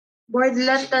 Bored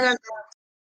lang talaga.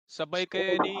 Sabay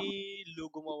kayo ni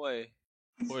Lou gumawa eh.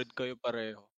 Bored kayo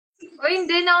pareho. O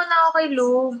hindi, nauna ako kay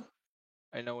Lou.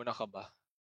 Ay, nauna ka ba?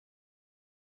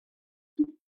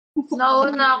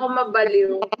 Nauna ako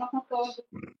mabaliw. Nauna mabaliw.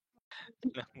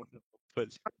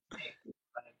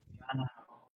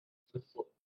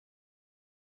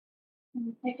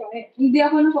 Hindi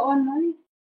ako naka-online.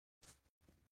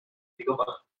 Hindi ko ba?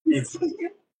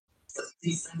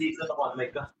 Hindi ko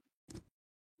naka-online ka.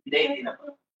 Hindi na.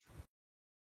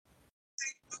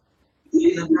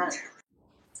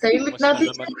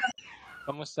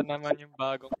 Kamusta naman yung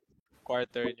bagong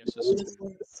quarter nyo sa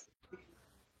school?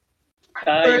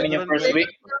 Yun yung first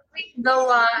week?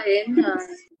 Gawain ha.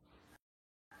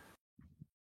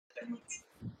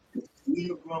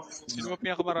 Sino ba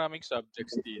pinakamaraming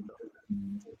subjects dito?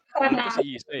 Alam ko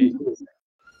si Isa eh.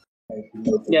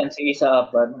 Yan, si Isa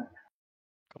Apan.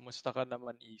 Kamusta ka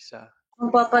naman, Isa?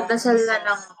 Mapapadasal na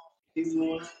lang.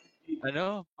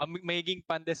 Magiging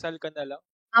pandesal ka na lang?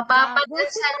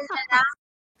 Mapapadasal na lang?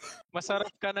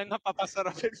 Masarap ka na nga,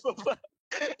 papasarapin mo ba?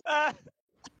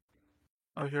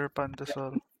 I hear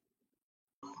pandesal.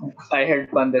 I heard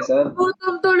pandesal.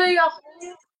 Gutom tuloy ako.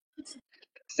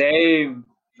 Same.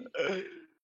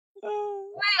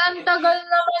 Uy, ang tagal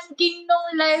naman, King,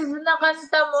 nung live na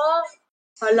kanta mo.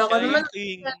 Hala ka naman.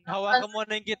 King, hawakan mo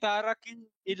na yung gitara, King.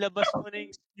 Ilabas mo na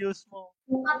yung skills mo.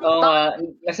 Oo nga.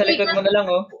 Nasa likod mo na lang,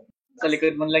 Sa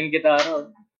likod mo na lang yung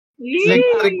gitara.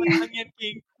 Electric. Ganon yan,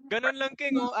 King. Ganon lang,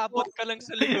 King. Abot ka lang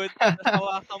sa likod.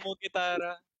 Hawakan mo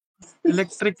gitara.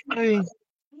 Electric pa eh.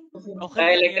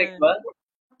 Okay, electric ba?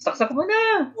 Saksak mo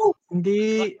na.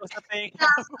 Hindi.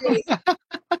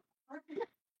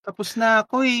 Tapos na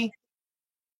ako eh.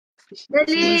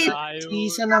 Dali.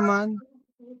 Isa naman.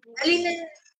 Dali na.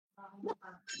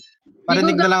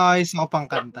 Parinig na lang ako sa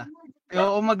upang kanta.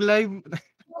 Oo, mag-live.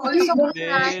 Hindi,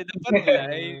 dapat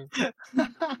live.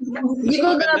 Mas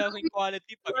maganda yung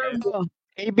quality pag live.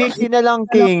 ABC na lang,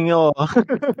 King.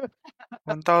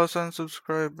 1,000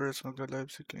 subscribers mag-live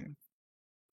si King.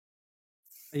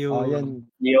 Ayun.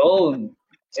 Yun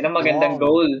ang magandang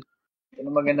goal. Yun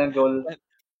ang magandang goal.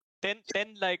 10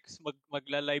 likes,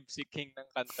 magla-live si King ng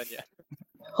kanta niya.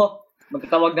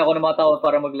 Magtatawag na ako ng mga tao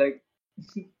para mag-like.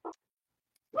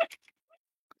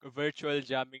 Virtual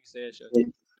jamming session.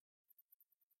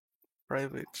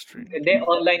 Private stream. Hindi,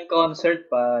 online concert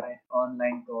pare.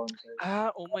 Online concert.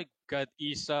 Oh my God.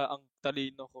 Isa, ang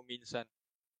talino ko minsan.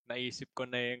 Naisip ko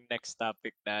na yung next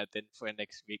topic natin for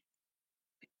next week.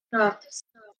 Next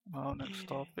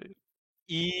topic.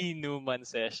 Inuman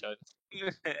session.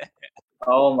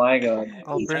 Oh my God.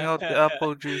 I'll bring out the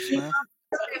apple juice, man.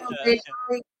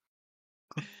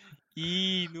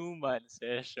 Inuman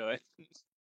session.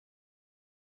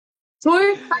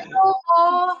 Uy,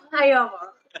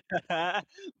 ayoko.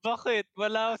 Bakit?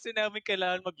 Wala akong sinabing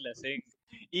kailangan maglasing.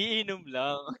 Iinom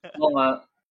lang. Oo nga.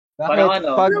 Bakit?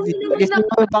 Pag gusto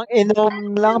mo bang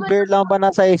inom lang, beer lang ba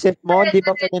nasa isip mo? Hindi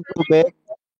ba pwedeng tubig?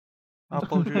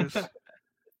 Apple juice.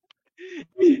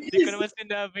 Hindi ko naman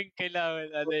sinabing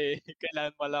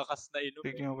kailangan malakas na inom.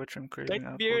 Speaking of which, I'm craving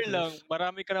apple beer juice. lang.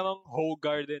 Marami ka namang Ho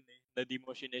Garden na di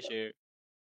mo sinishare.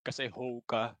 Kasi Ho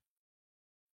ka.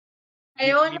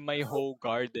 Give me my Ho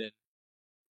Garden.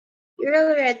 You're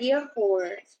already a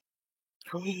whore.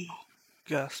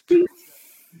 Gasp.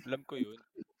 Alam ko yun.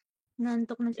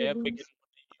 Nantok na si Kaya Vince. bigyan mo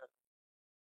na yun.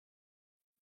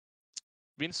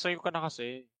 Vince, sayo ka na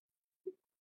kasi.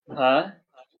 Ha?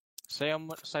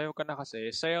 Sayo ka na kasi.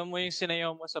 Sayo mo yung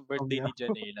sinayaw mo sa birthday ni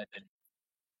Janela.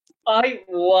 Ay,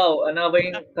 wow. Ano ba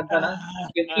yung kanta na?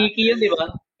 Yung Kiki yun, di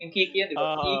ba? Yung Kiki yun, di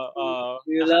ba? Kiki,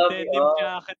 you love me. Denim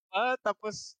jacket pa,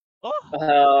 tapos,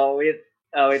 wait.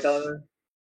 Wait ako.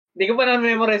 Hindi ko pa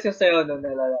na-memorize yung sayo nun.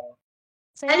 Nalala ko.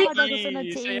 Sayo ka daw susunod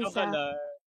si sayo Isa. ka lang.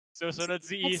 Susunod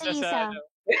si At Isa si sa Isa. ano.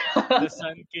 The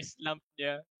sun-kissed lamp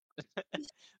niya.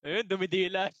 Ayun,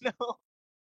 dumidila na.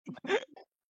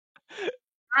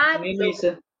 Ano yung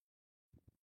Isa?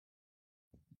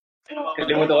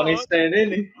 Kalimutan ko na yung style din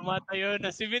eh. Tumatayo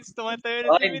na. Si Vince tumatayo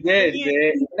na. Ay, hindi.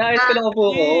 Naayos ko lang upo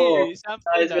ko.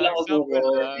 Naayos ko lang upo ko.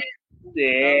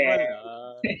 Hindi.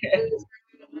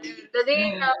 Dali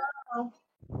na.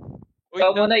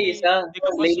 Ikaw muna, Isa.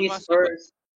 Ladies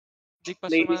first. Di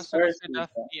pa Ladies sumasagot first. si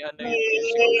Daphne. Ano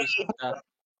yung music na?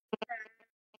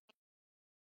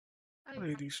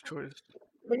 Ladies choice.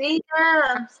 Dali na.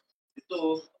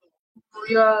 Ito.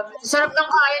 Kuya. Sarap ng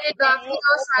kain ni Daphne.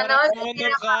 Sana Sarap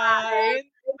ng kain.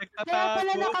 Kaya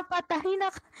pala nakapatay na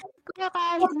kuya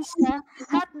kain siya.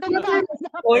 Hotdog ka.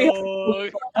 Uy!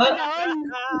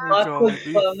 Hotdog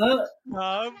pa nga.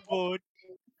 Hambot.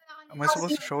 Am I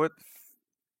supposed to show it?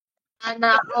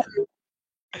 Sana all.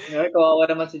 Ngayon, kawawa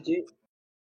naman si G.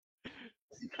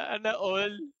 Sana all.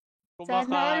 Sana all,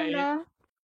 Kumakain. no?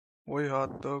 Uy,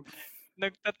 hotdog.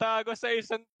 Nagtatago sa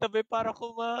isang tabi para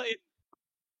kumain.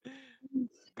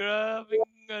 Grabing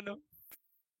ano.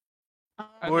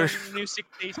 Uy. Anong music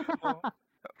taste mo?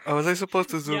 Was I supposed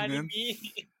to zoom in?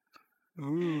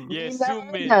 Ooh. Yes,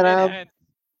 zoom in.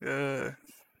 Yeah.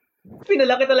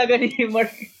 Pinalaki talaga ni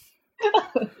Mark.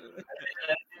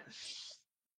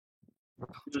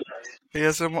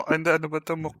 Kaya sa ano ba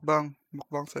ito? Mukbang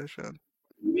session.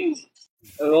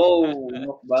 Oh,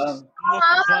 mukbang.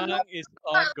 Mukbang is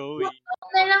ongoing.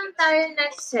 Na lang tayo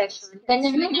next session.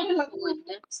 Kanya-kanya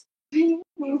mag-ulit.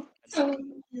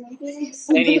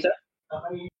 Nenita?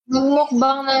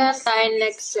 Magmukbang na lang tayo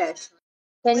next session.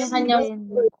 Kanya-kanya.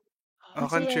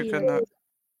 Akan chicken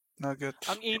nuggets.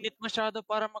 Ang init masyado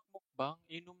para magmukbang.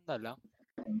 Inom na lang.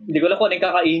 Hindi ko lang kung ano yung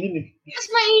kakainin eh. Mas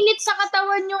mainit sa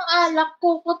katawan yung alak.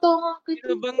 Kukutungan kita.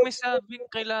 Sino bang may sabing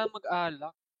kailangan mag-alak?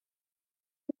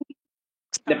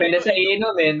 Depende sa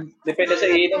iinom, men. Depende sa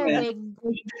iinom, men.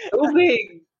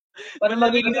 Tubig! Para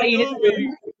magiging mainit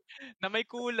yun. Na may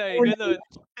kulay, gano'n.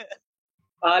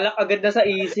 Alak agad na sa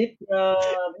isip.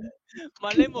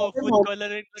 Malay mo, food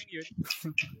coloring lang yun.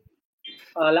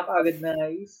 Alak agad na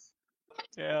is.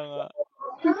 Kaya nga.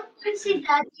 Si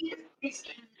Daddy.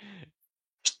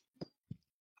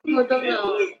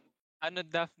 Ano,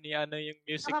 Daphne? Ano yung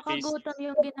music taste? Nakakagutom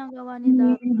yung ginagawa ni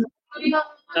Daphne.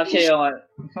 Actually, yung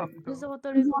Gusto ko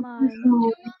tuloy kumain.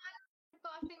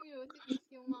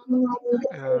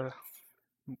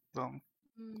 Mukbang.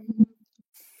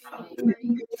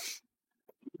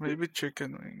 Maybe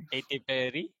chicken wing. Katy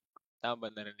Perry? Tama ba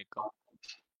narinig ko?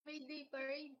 May day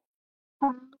parade.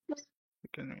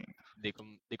 Chicken wing. Di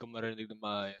ko marinig na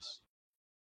maayos.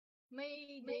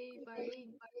 May day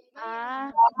parade.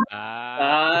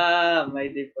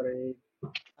 may day parade.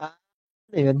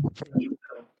 Ano yun?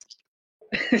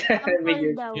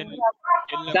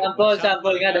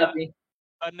 Sample nga, Daphne.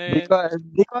 Ano yun?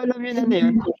 Di ko alam yun ano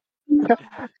yun.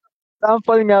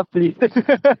 Sample nga, please.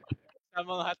 Sa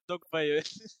mga hotdog pa yun.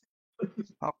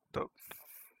 Hotdog.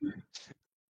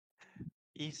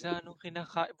 Isa, anong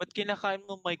kinakain? Ba't kinakain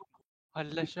mo, Mike?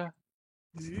 Hala siya.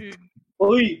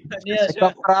 Uy! Ano yan?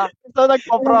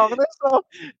 Nagpa-practice.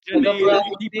 Janela,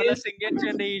 hindi pala singyan,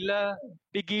 Janela.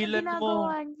 Pigilan mo.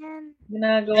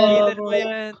 Ginagawa mo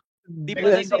yan. Hindi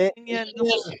pala singyan.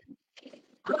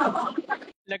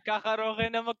 Nagkakaroke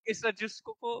na mag-isa. Diyos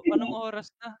ko po. Anong oras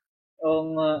na?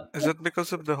 Is it because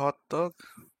of the hot dog?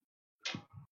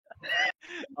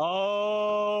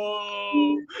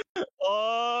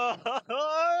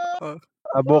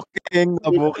 Aboking.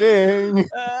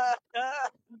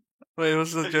 Wait,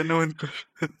 what's the genuine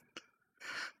question?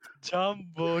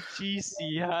 Jumbo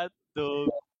cheesy hot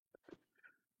dog.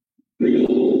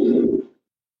 Do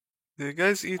you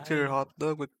guys eat your hot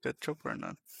dog with ketchup or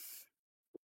not?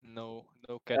 No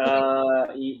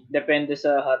ketchup. Depende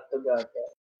sa hotdog ata.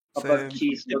 Kapag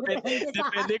cheese dog.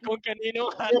 Depende kung kaninong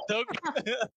hotdog.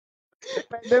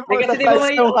 Depende po sa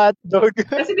size ng hotdog.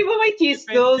 Kasi di ba may cheese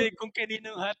dog? Depende kung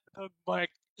kaninong hotdog,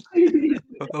 Mark.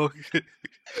 Okay.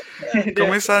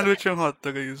 Kung may sandwich yung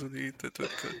hotdog, I usually eat it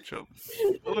with ketchup.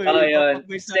 Yun.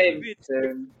 Same.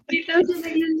 Dito siya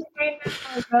naglalagay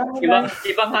na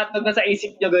Ibang hotdog na sa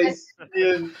isip niya, guys.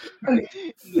 Yun.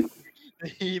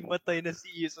 Nahimatay na si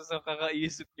Isa sa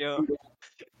kakaisip niya.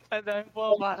 Ang dami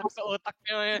po parang sa utak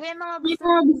niya ngayon. Kuya, mga basta.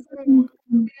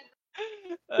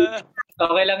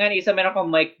 Okay lang yan. Isa meron kang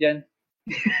mic dyan.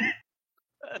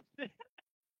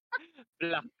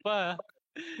 Black pa.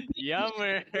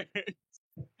 Yummer.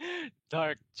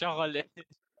 Dark chocolate.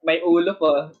 May ulo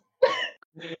pa.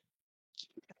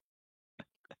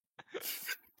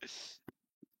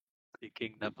 Si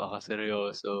King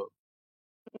napaka-seryoso.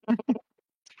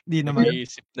 Di naman.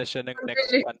 Iisip na siya ng next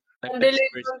verse.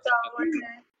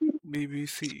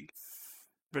 BBC.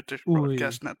 British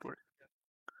Broadcast Network.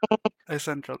 Ay,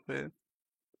 Central pa yun.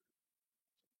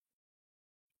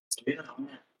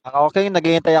 Okay,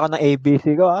 naghihintay ako ng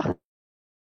ABC ko, ah.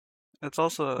 It's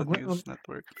also a news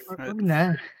network. Right? Wag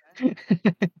na.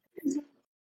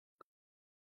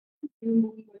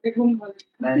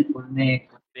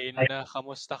 Dana,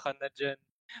 kamusta ka na dyan?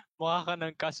 Mukha ka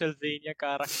ng Castlevania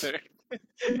character.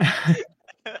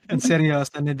 Ang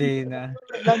seryoso ni Dana.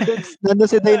 Nandun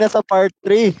si Dana sa part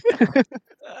 3.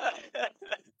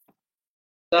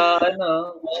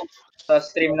 Sa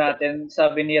stream natin,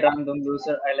 sabi ni Random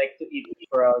Loser, I like to eat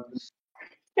frogs.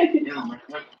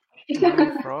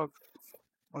 Frog?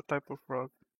 What type of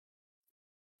frog?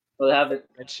 We'll have it.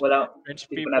 French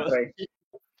people.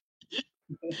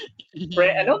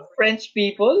 French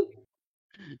people?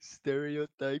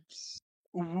 Stereotypes.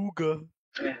 Uwuga.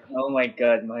 Oh my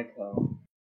God, Michael.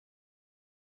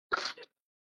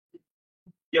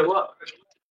 Yawa.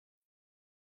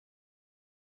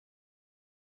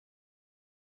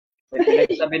 May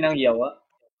pinagsabi ng yawa.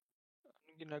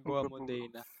 Anong ginagawa mo,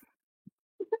 Dana?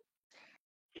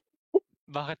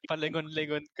 Bakit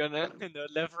palingon-lingon ka na?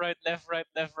 Left, right, left, right,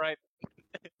 left, right.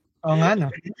 Oo nga, no?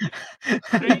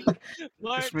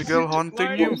 Is Miguel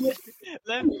haunting you?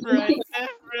 Left, right,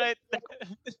 left, right.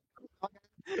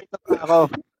 Ako.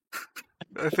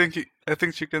 I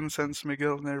think she can sense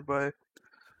Miguel nearby.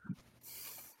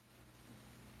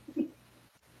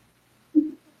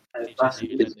 Si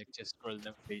Sheila nagsascroll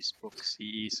ng Facebook,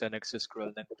 si Isa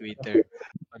nagsascroll ng Twitter.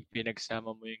 Pag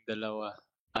pinagsama mo yung dalawa,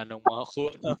 anong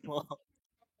makakuha mo?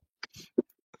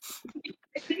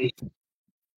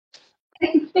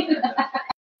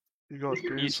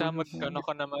 Isa, magkano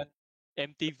ka naman?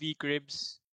 MTV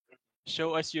Cribs.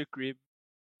 Show us your crib.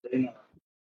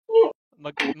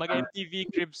 Mag-MTV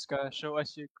Cribs ka. Show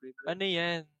us your crib. Ano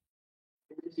yan?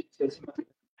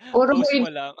 Post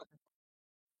mo lang.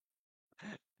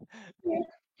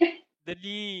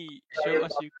 Dali. Show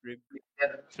us your crib.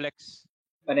 Flex.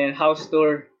 Ano yan? House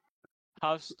tour.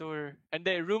 House tour. And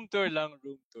then, room tour lang.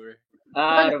 Room tour.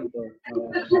 Room tour.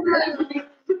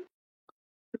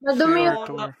 Madumi yung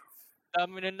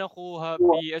dami na nakuha.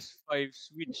 PS5,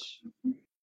 Switch.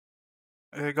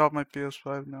 I got my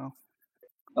PS5 now.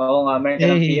 Oo nga, meron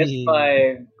ka ng PS5,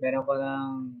 meron ka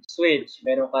ng Switch,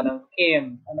 meron ka ng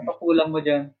Kim. Ano pa kulang mo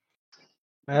dyan?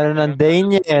 Meron ng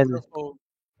Daniel.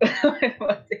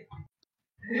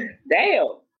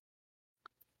 Damn!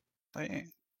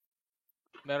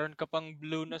 Meron ka pang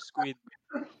blue na squid.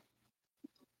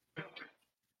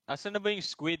 Asan na ba yung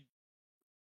squid?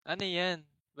 Ano yan?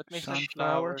 Ba't may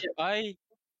sunflower? Ay!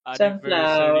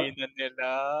 Anniversary na nila.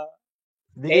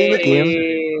 Hindi ni Kim.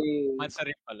 Mansa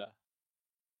rin pala.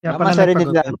 Mansa rin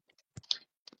nila.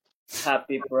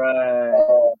 Happy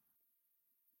Pride.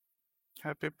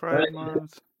 Happy Pride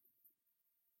Month.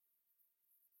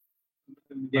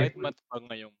 Pride Month pa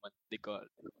ngayong month? Di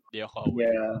ako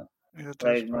aware. Yeah.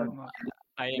 Pride Month.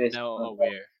 I am now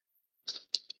aware.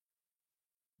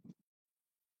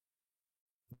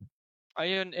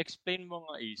 Ayun, explain mo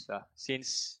nga, Isa.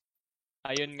 Since,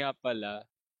 ayun nga pala,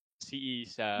 si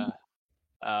Isa,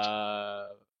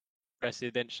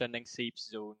 president siya ng Safe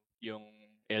Zone, yung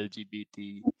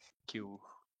LGBTQ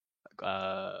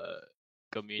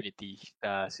community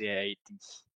sa CIT.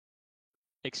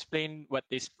 Explain what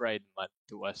is Pride Month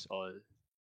to us all.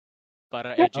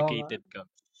 Para educated ka.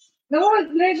 No,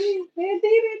 ready.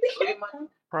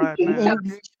 Pride Month.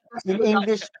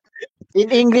 In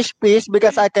English, please,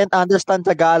 because I can't understand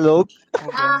Tagalog.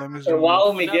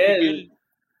 Wow, Miguel.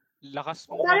 Lakas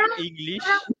mo ng English.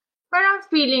 Parang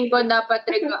feeling ko dapat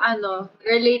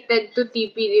related to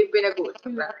TPD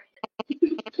pinag-uusapan.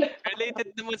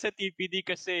 Related naman sa TPD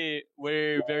kasi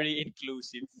we're very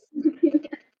inclusive.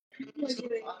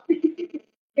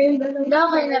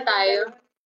 Okay na tayo.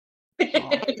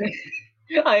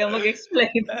 Ayaw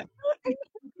mag-explain.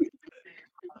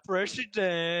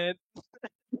 President.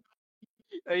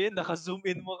 Ayun, naka-zoom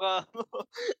in mo ka.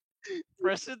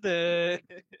 President.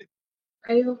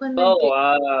 Ayoko na. Oh,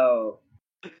 wow.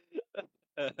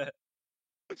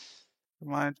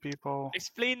 Remind people.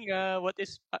 Explain nga what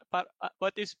is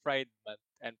Pride Month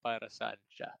and para saan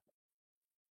siya?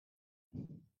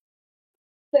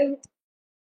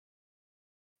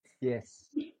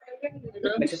 Yes.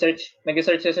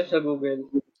 Nag-search siya sa Google.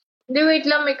 Hindi, wait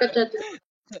lang, may kachat.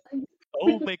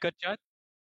 Oh, may kachat?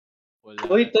 Wala.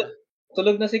 Uy,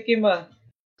 tulog na si Kim ah.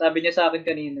 Sabi niya sa akin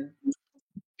kanina.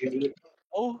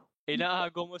 Oh,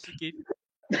 inaagaw mo si Kim.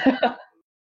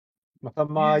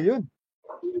 Masama yun.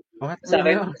 Bakit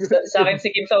Sa akin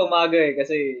si Kim sa umaga eh.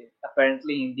 Kasi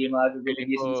apparently hindi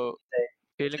magagigising si Kim eh.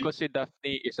 Feeling ko si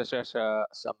Daphne isa siya sa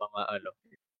mga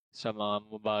sa mga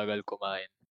mabagal kumain.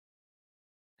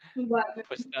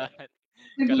 Basta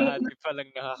kalahati pa lang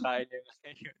nakakain niya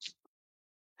ngayon.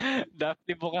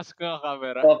 Daphne, bukas ko ang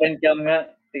camera. Open cam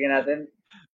nga. Tingnan natin.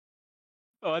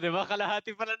 Oh, di ba?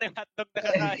 Kalahati pa lang ng hotdog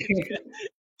nakakain.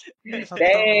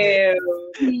 Damn!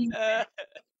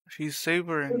 She's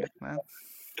savoring it, man.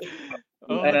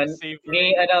 Oh, as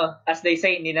they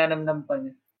say, ninanamnam pa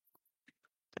niya.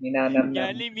 Ninanamnam.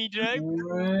 Yali, me drive.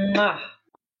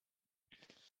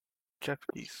 Check,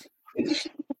 please.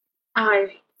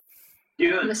 Okay.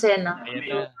 Masaya na.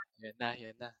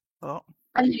 Ayan na. Oh.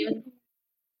 Ano yun?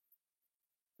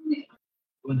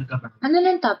 Ano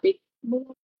na yung topic?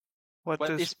 What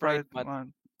is Pride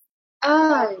Month?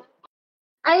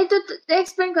 Ito,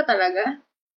 explain ko talaga.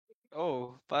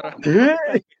 Oh, para.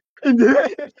 Hindi.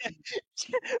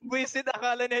 Buisit,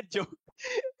 akala niya joke.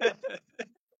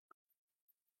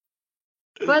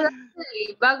 Wala,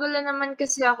 bago lang naman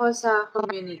kasi ako sa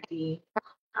community.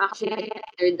 Actually, I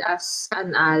entered as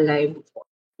an ally before.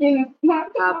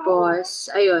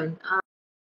 Tapos, ayun.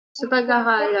 Sa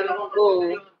pagkakaalam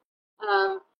ko,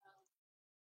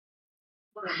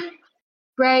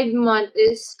 Pride Month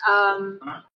is a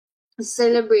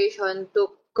celebration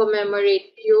to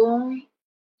commemorate yung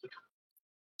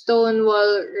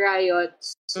Stonewall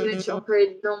riots which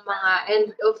occurred noong mga end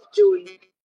of June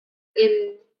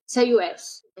sa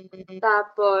US.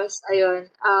 Tapos, ayun,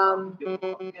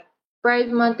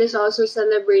 Pride Month is also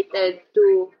celebrated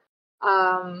to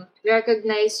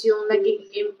recognize yung naging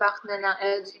impact na ng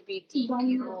LGBTQ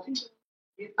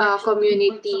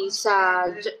community sa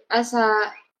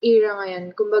era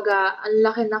ngayon. Kumbaga, ang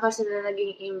laki na kasi na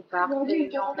naging impact and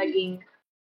yung naging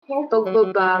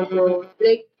pagbabago.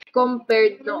 Like,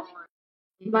 compared noon,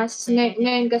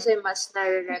 ngayon kasi mas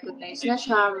na-recognize na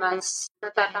siya, mas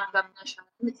natatanggap na siya.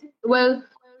 Well,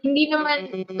 hindi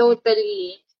naman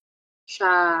totally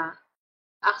siya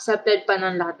accepted pa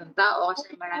ng lahat ng tao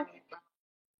kasi marami pa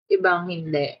ibang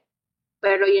hindi.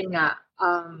 Pero yun nga,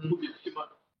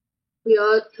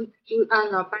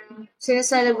 parang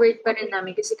sineselebrate pa rin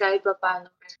namin kasi kahit pa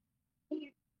paano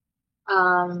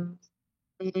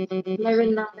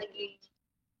meron lang naging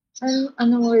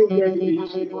anong word yan?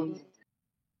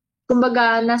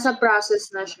 Kumbaga, nasa process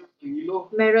na siya.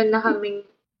 Meron na kaming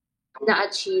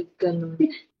na-achieve, ganun.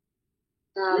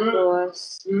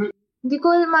 Tapos, hindi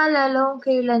ko maalala kung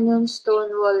kailan yung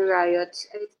Stonewall riots.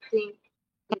 I think,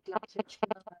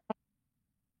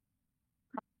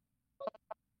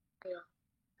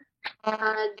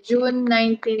 June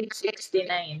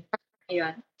 1969.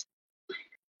 Ayun.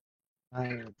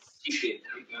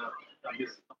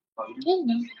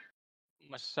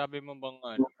 Masasabi mo bang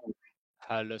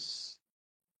halos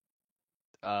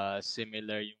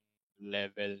similar yung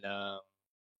level ng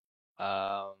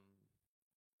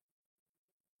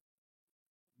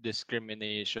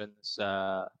discrimination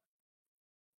sa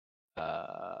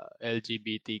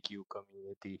LGBTQ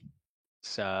community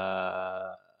sa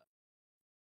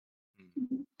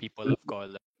people of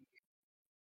color?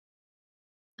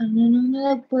 Nung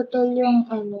nagputol yung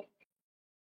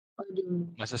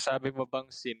Masasabi mo bang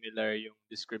similar yung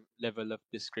level of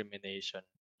discrimination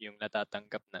yung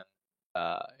natatanggap ng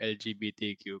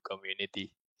LGBTQ community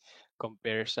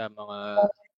compare sa mga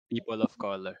people of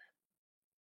color?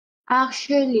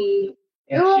 Actually,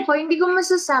 ewan ko, hindi ko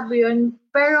masasabi yun.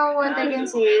 Pero what I can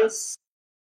say is,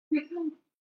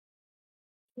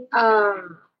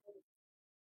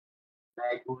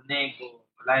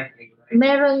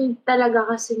 meron talaga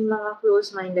kasing mga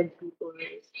close-minded people.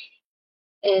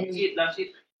 And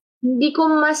hindi ko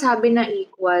masabi na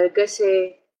equal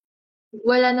kasi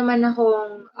wala naman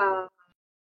akong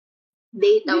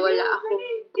data, wala akong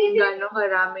kung gaano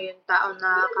karami yung tao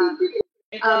na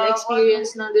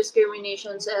experience ng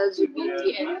discrimination sa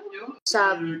LGBT and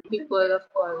sa people of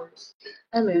colors.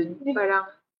 Alam yun, parang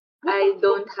I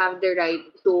don't have the right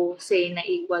to say na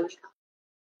equal siya.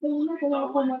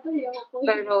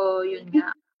 Pero yun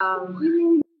nga,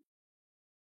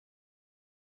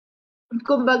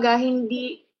 kumbaga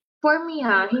hindi, for me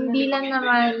hindi lang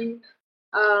naman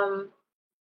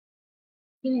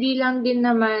hindi lang din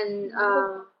naman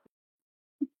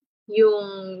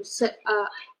yung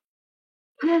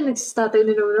nagsastatay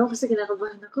na naman ako kasi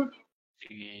kinakabahan ako.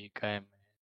 Sige, kaya mo.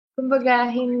 Kumbaga,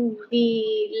 hindi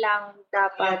lang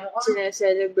dapat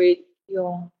sineselebrate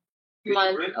yung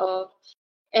month of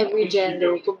every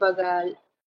gender. Kumbaga,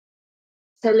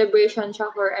 celebration siya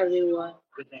for everyone.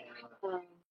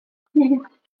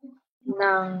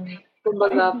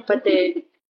 Kumbaga, pati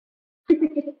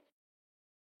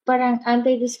parang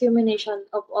anti-discrimination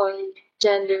of all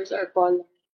genders or colors.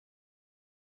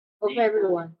 Of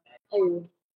everyone. Ayun.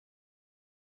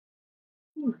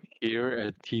 Here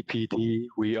at TPD,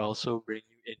 we also bring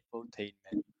you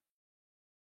infotainment.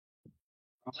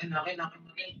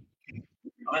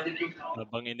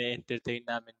 Habang ine-entertain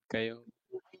namin kayo,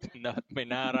 may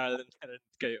naaralan na rin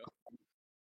kayo.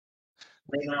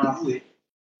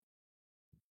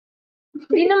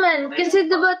 Hindi naman, kasi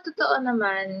diba totoo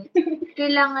naman,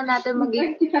 kailangan natin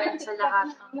maging open sa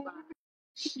lahat ng bagay.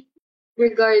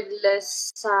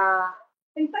 Regardless sa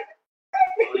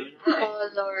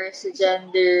color, sa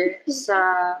gender, sa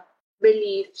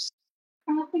beliefs,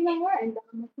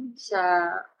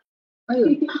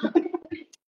 ayun.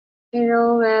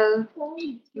 Pero well,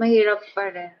 mahirap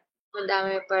pa rin.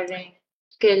 Madami pa rin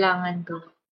kailangan ko.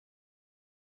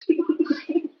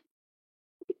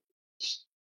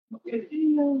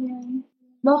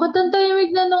 Bakit ang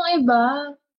tahimik na nung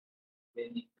iba?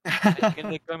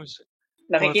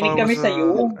 Nakikinig kami sa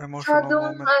iyo.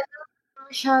 Masyadong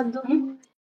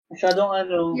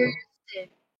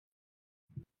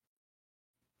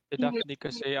Si Daphne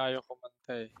kasi ayaw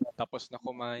kumanta eh. Tapos na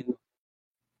kumain.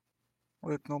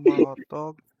 Wait, no more hot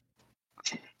dog.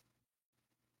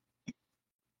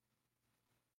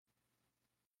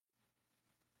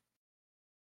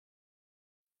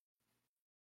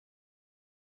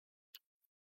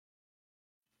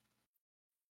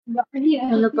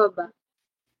 Ano pa ba?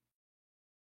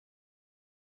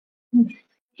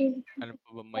 Ano pa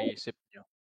ba maiisip nyo?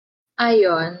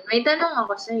 Ayun, may tanong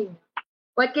ako sa inyo.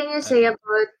 What can you say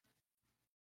about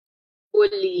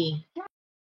bullying?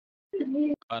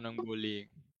 Anong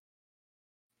bullying?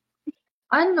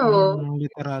 Ano?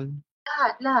 Literal.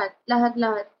 Lahat.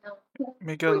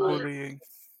 Miguel bullying.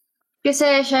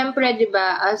 Kasi syempre, di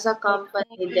ba, as a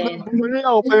company din. Bullying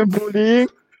ako pa yung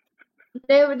bullying.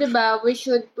 Di ba,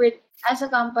 as a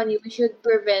company, we should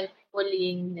prevent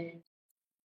bullying din.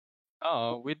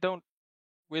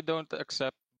 We don't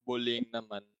accept bullying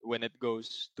naman when it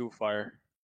goes too far.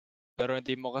 Pero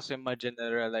hindi mo kasi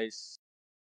ma-generalize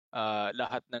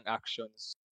lahat ng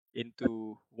actions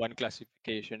into one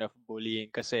classification of bullying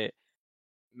kasi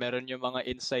meron yung mga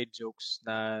inside jokes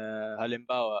na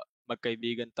halimbawa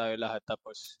magkaibigan tayo lahat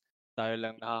tapos tayo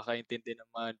lang nakakaintindi ng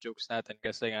mga jokes natin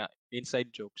kasi nga inside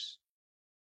jokes.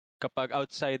 Kapag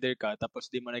outsider ka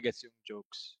tapos di mo na-gets yung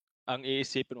jokes, ang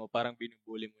iisipin mo parang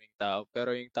binubully mo yung tao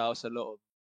pero yung tao sa loob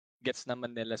gets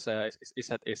naman nila sa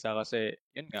isa't isa kasi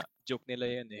yun nga, joke nila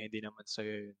yun eh, hindi naman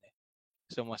sa'yo yun eh.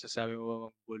 So masasabi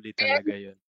mo bully talaga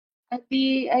yun. At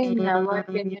ayun na, more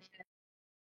opinion.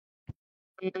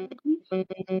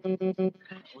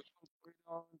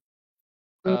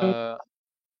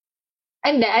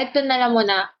 Hindi, ito na lang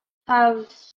muna. Have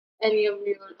any of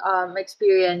you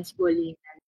experienced bullying?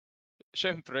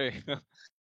 Siyempre.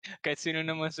 Kahit sino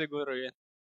naman siguro yan.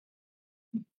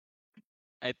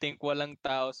 I think walang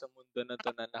tao sa mundo na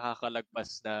to na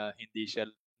nakakalagpas na hindi siya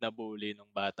nabully nung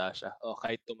bata siya o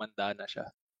kahit tumanda na siya.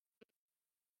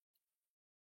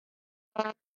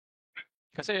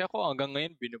 Kasi ako hanggang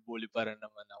ngayon binubully pa rin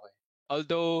naman ako eh.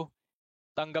 Although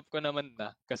tanggap ko naman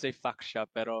na kasi fact siya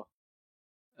pero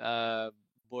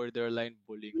borderline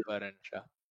bullying pa rin siya.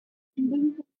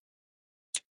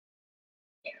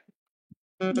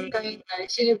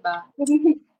 Sino ba?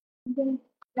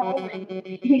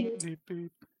 Beep,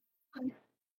 beep.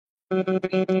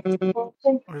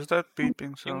 Or is that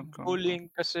beeping sound? Yung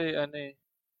bullying kasi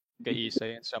kaisa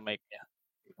yan sa mic niya.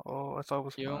 Oh, I thought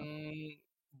it was yung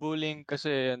bullying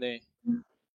kasi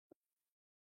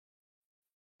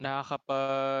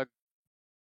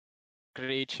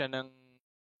nakakapag-create siya ng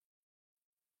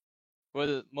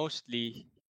mostly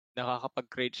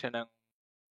nakakapag-create siya ng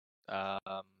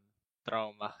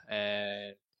trauma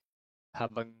and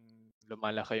habang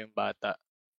lumalaki yung bata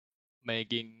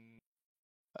magiging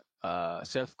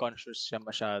self-conscious siya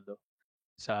masyado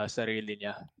sa sarili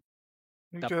niya.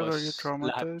 Miguel, are you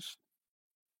traumatized?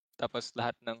 Tapos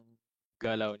lahat ng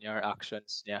galaw niya or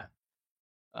actions niya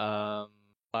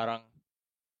parang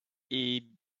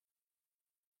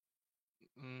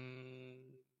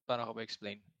paano ko ba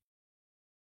explain?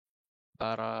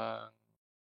 Parang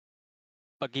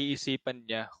pag-iisipan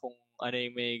niya kung ano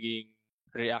yung magiging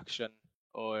reaction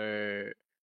or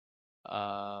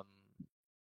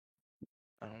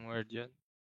anong word yun?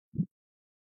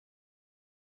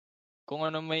 Kung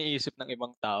ano may isip ng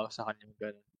ibang tao sa kanya,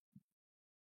 ganun.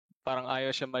 Parang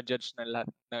ayaw siya ma-judge ng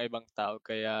lahat ng ibang tao,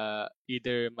 kaya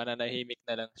either mananahimik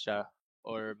na lang siya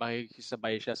or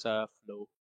makikisabay siya sa flow.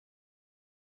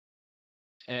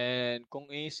 And kung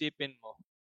iisipin mo,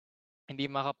 hindi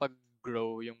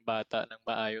makapag-grow yung bata ng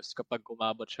maayos kapag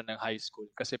umabot siya ng high school.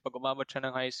 Kasi pag umabot siya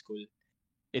ng high school,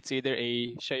 it's either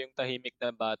A, siya yung tahimik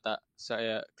na bata sa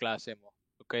klase mo.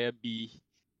 O kaya B,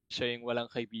 siya yung walang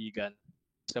kaibigan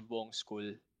sa buong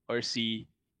school. Or C,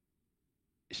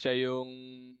 siya yung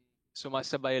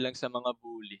sumasabay lang sa mga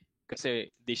bully.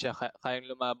 Kasi hindi siya kayang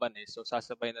lumaban eh. So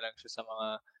sasabay na lang siya sa mga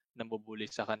nambubully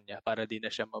sa kanya para di na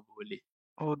siya mabully.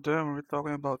 Oh damn, we're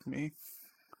talking about me.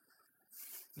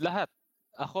 Lahat.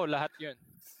 Ako, lahat yun.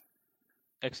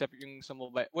 Except yung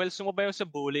sumubay. Well, sumubay ako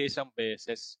sa bully isang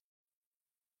beses.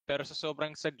 Pero sa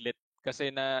sobrang saglit,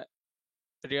 kasi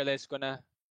realize ko na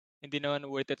hindi naman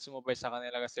worth it sumubay sa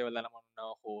kanila kasi wala namang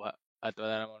nakukuha at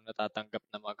wala namang natatanggap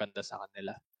na maganda sa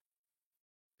kanila.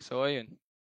 So, ayun.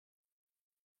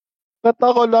 Ba't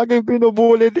ako laging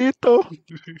binubuli dito?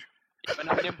 Iba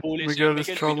naman yung bully. Miguel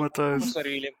is traumatized.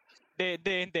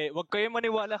 Hindi. Huwag kayo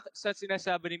maniwala sa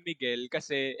sinasabi ni Miguel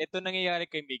kasi ito nangyayari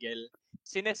kay Miguel.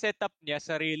 Sineset up niya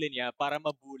sarili niya para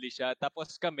mabully siya.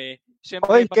 Tapos kami,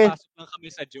 syempre papasok lang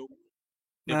kami sa joke.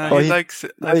 Diba? He likes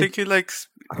it. I think he likes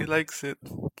it.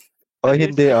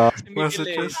 Hindi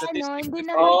Messages. Hindi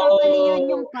naman totally yun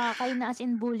yung pakay na as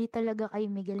in bully talaga kay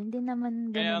Miguel. Hindi naman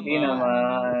ganun. Hindi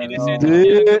naman. Sineset up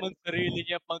niya naman sarili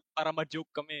niya para ma-joke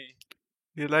kami.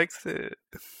 He likes it.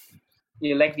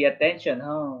 You like the attention,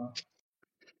 huh?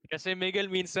 Kasi Miguel,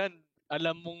 minsan,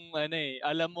 alam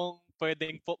mong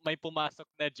pwedeng may pumasok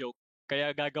na joke. Kaya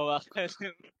gagawa ka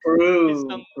ng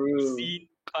isang scene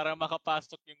para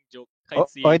makapasok yung joke. Kahit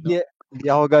sino. Hindi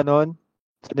ako ganon.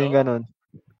 Sino yung ganon?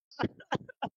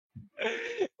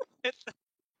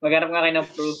 Maghanap nga kayo ng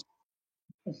proof.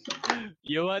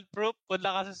 You want proof?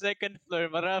 Punta ka sa second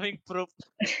floor. Maraming proof.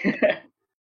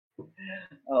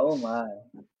 Oo, man.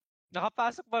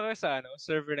 Nakapasok ba ka sa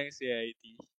server ng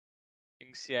CIT?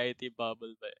 Yung CIT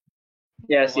bubble ba?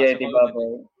 Yeah, CIT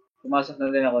bubble. Pumasok na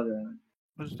din ako doon.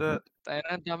 What's that?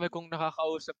 Ang dami kong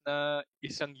nakakausap na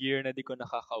isang year na di ko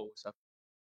nakakausap.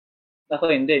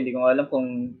 Ako hindi ko alam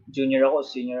kung junior ako o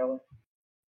senior ako.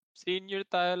 Senior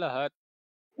tayo lahat.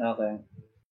 Okay.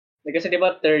 Kasi di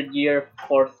ba third year,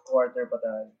 fourth quarter pa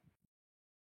tayo?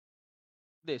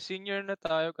 Hindi, senior na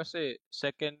tayo kasi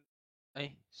third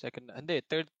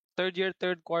year,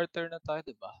 third quarter na tayo,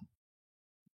 di ba?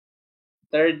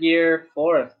 Third year,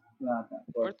 fourth.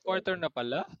 Fourth quarter na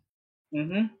pala?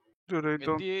 Mm-hmm. Dude, I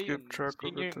don't keep track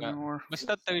of it anymore.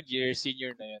 Basta third year,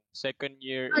 senior na yun. Second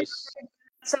year is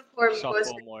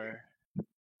sophomore.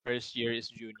 First year is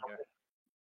junior.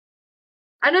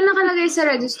 Ano nakalagay sa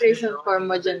registration form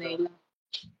mo, Janela?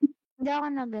 Hindi ako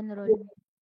nag-enroll.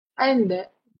 Hindi.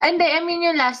 Hindi, I mean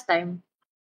yung last time.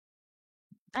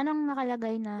 Anong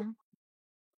nakalagay na?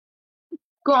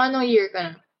 Kung anong year ka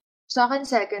na. Sa akin,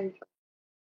 second.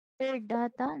 Third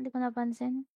data? Hindi ko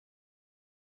napansin.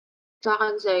 Sa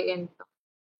akin, second.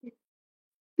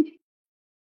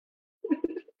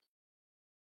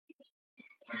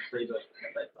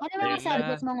 Ano mga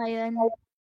subject mo ngayon?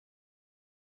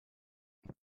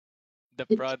 The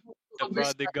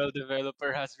prodigal developer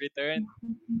has returned.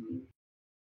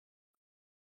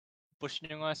 Push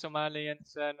nyo nga sumali yan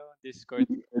sa Discord.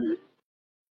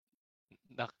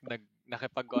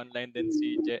 Nakipag-online din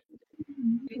si Je.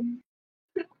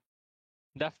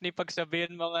 Daphne,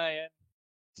 pagsabihin mo nga yan.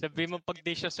 Sabihin mo pag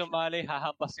di siya sumali,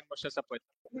 hahapasin mo siya sa puwet.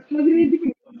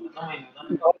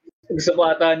 Gusto ko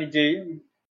ata ni Jay.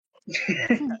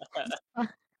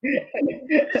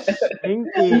 Thank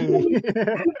you.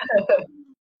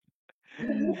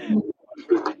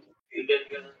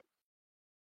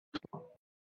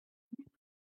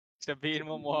 Sabihin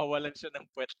mo, mawawalan siya ng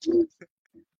puwet.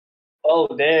 Oh,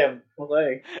 damn.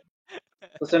 Okay.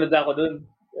 Susunod ako dun.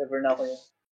 Ever na ako yun.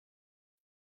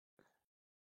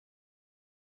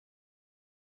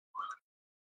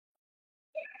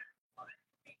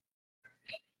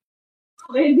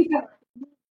 Ready ka.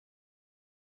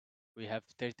 We have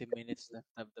 30 minutes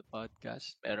left of the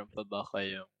podcast. Meron pa ba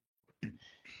kayong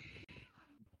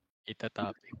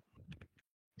itatopic?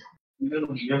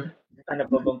 Ano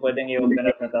pa bang pwedeng i-open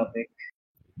up na topic?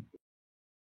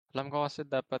 Alam ko kasi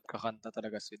dapat kakanta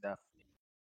talaga si Daphne.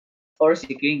 Or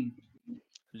si King.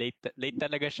 Late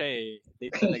talaga siya eh.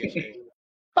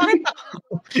 Bakit ako?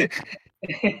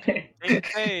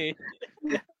 Late eh.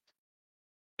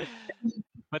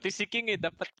 Pati si King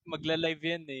dapat magla-live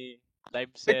yan eh.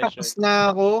 Live Eh, session. tapos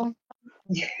na ako.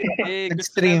 Gusto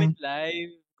Nag-stream. namin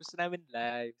live. Gusto namin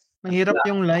live. Mahirap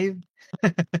yung live.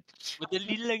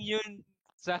 Madali lang yun.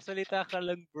 Sasalita ka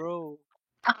lang, bro.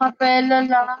 Acapella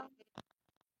lang.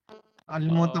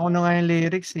 Alimutan ko na nga yung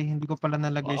lyrics eh. Hindi ko pala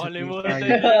nalagay sa Makalimutan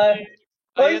freestyle. yun.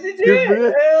 Oy, si Jay!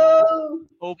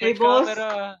 Open Hey, boss.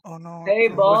 camera. Oh no.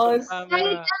 Hey, boss.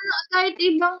 Kahit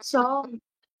ibang song.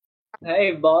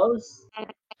 Hey, boss.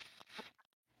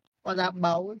 Wala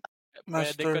ba?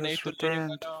 Pwede ko na ituloy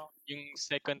yung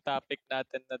second topic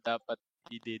natin na dapat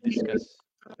i-discuss.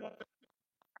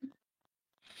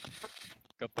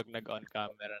 Kapag nag-on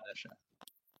camera na siya.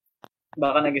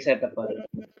 Baka nag-set up pa rin.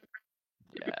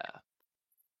 Yeah.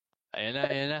 Ayan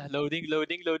na. Loading.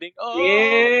 Oh!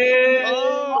 Yeah!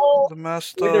 Oh! The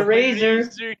master. With the razor.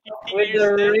 With the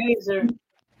razor.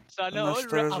 Sana all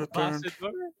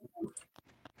ambassador.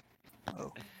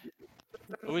 Oh.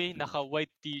 Uy,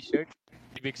 naka-white t-shirt.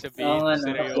 Ibig sabihin,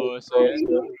 seryoso yan.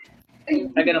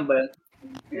 Ay, ganun ba yun?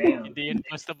 Hindi yun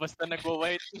basta-basta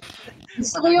nagwa-white.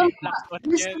 Gusto ko yung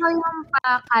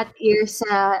pa-cat ear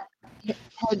sa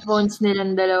headphones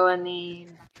nilang dalawa ni...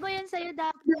 Ba yan sa'yo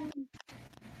dapat?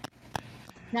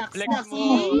 Flex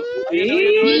mo!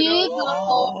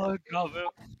 Oh, grabe.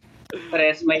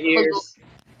 Press my ears.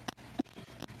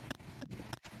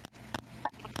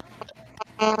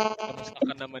 Kamusta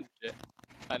ka naman, Je?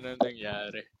 Ano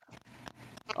nangyari?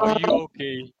 Are you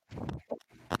okay?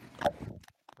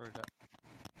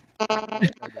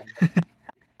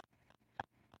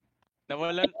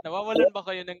 Nawawalan ba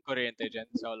kayo ng kuryente dyan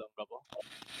sa Olongapo?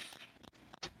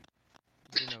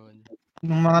 Hindi naman.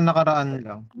 Nung mga nakaraan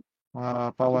lang.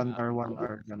 Mga pa 1 hour, 1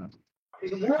 hour. Ganun.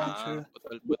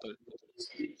 Putol.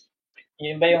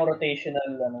 Yun ba yung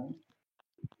rotational, ano?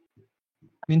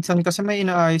 Minsan kasi may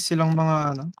inaayos silang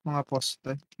mga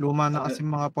poste. Luma na kasi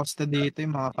mga poste dito,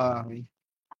 yung mga kahoy.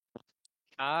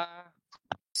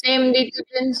 Same dito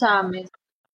din sa amin.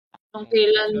 Kung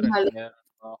kailan halos.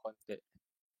 Mga konti.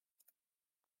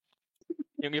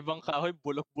 Yung ibang kahoy,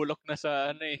 bulok-bulok na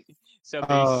sa sa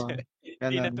base.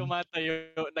 Hindi na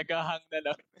tumatayo, naghahang na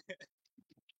lang.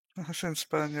 Since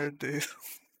Spaniard days.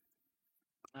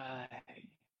 Ay.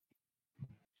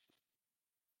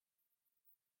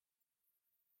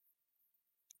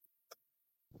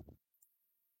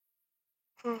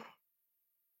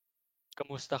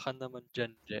 Kamusta ka naman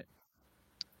dyan, Je?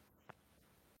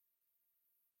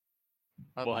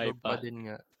 Buhay pa din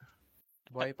nga.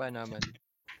 Buhay pa naman.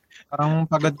 Parang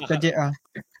pagod ka, Je, ah.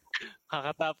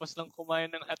 Kakatapos lang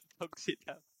kumain ng hotdog si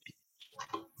Daphne.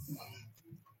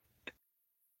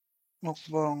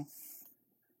 Mukbang.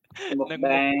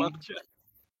 Nag-mukbang siya.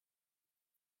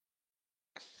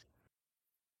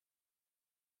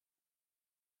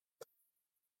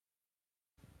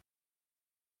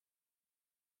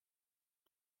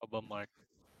 Aba, Mark.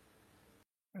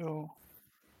 Yo.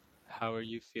 How are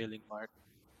you feeling, Mark?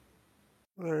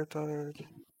 Very tired.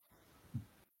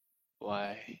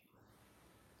 Why?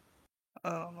 I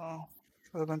don't know.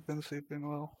 I haven't been sleeping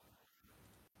well.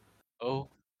 Oh?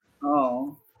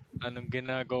 Oo. Anong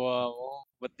ginagawa mo?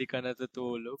 Ba't di ka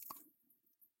natutulog?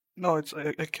 No,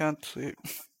 I can't sleep.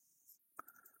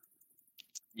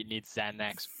 You need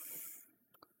Xanax.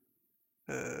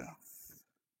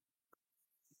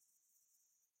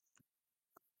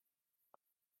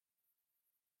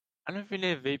 Anong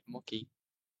pine-vape mo, Kate?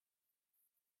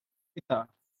 Kita.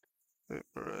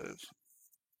 Vaporize.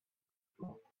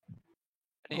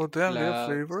 Oh, damn, they have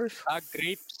flavors?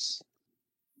 Grapes.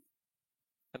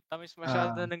 Ang tamis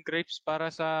masyado ng grapes para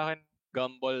sa akin.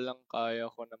 Gumball lang kaya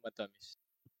ko na matamis.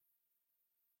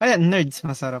 Ayan, Nerds,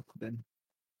 masarap din.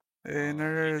 Hey,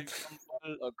 Nerds.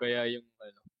 Gumball o kaya yung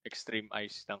extreme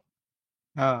ice lang.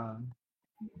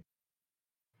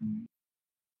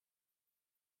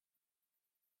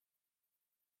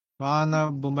 Baka na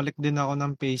bumalik din ako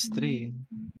ng pastry.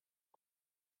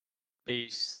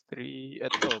 Pastry.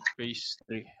 Ito,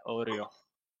 pastry. Oreo.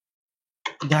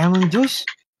 Diamond juice?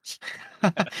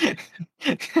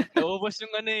 Naubos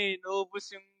yung naubos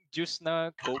yung juice na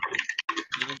Coke.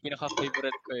 Yun yung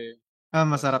pinaka-favorite ko eh.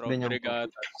 Masarap din yung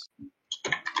gatas.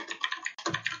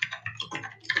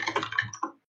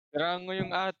 Kailangan ko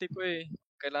yung ate ko eh.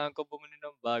 Kailangan ko bumili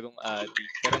ng bagong ate.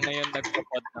 Pero ngayon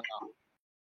nagpa-pod lang ako.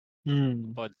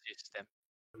 Pod system.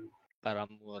 Para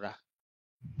mura.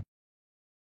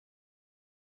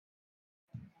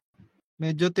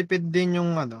 Medyo tipid din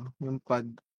yung yung pod.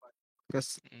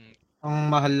 Kasi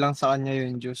ang mahal lang sa kanya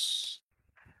yung juice.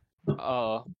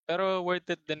 Oo. Pero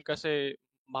worth it din kasi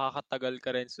makakatagal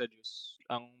ka rin sa juice.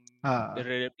 Ang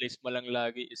i-replace mo lang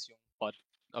lagi is yung pot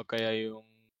o kaya yung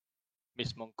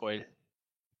mismong coil.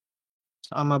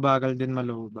 Saka mabagal din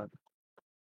malubat.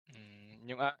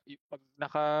 Pag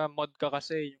naka-mod ka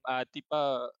kasi, yung ati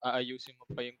pa, aayusin mo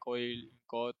pa yung coil, yung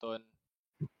cotton.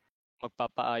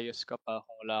 Magpapaayos ka pa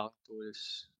kung wala kang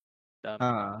tools. Dami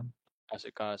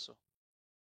asikaso.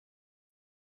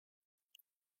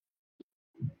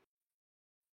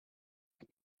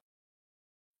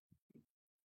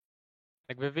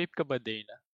 Nagve-vape ka ba,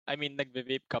 Dana? I mean,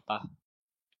 nagve-vape ka pa?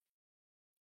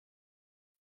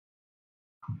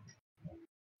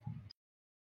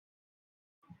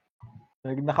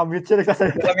 Nakamute siya,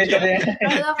 nagsasalita. Nakamute siya.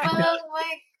 Wala pa lang,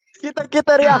 Mike.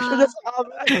 Kita reaction niya sa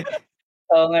camera.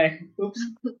 Oo nga eh. Oops.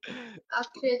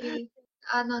 Actually,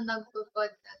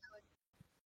 nagpo-pod na.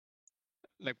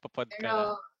 Nagpo-pod ka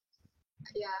Pero,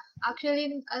 na? yeah. Actually,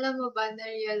 alam mo ba,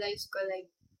 na-realize ko like,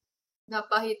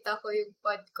 napahita ko yung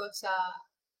pod ko sa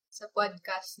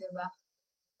podcast, di ba?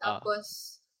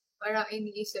 Tapos, parang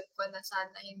iniisip ko na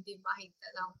sana hindi mahita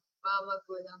ng mga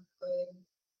magulang ko yung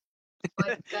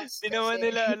podcast. Hindi naman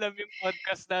nila alam yung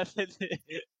podcast natin eh.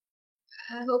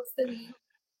 Hopefully.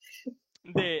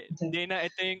 Hindi na.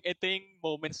 Ito yung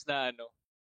moments na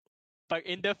pag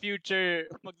in the future,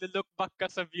 maglo-look back ka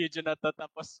sa video na to,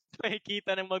 tapos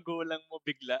makikita ng magulang mo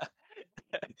bigla.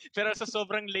 Pero sa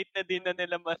sobrang late na din na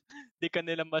di ka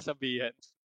nila masabihan.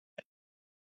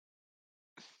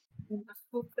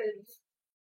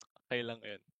 Okay lang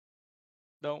yun.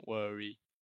 Don't worry.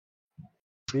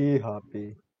 Be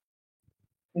happy.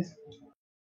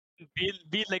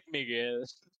 Be like Miguel.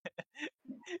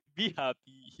 Be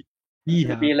happy. Be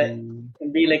happy.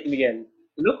 Be like Miguel.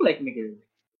 Look like Miguel.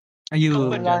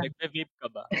 Ayun. Nagve-vape ka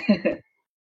ba?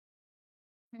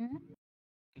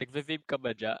 Nagve-vape ka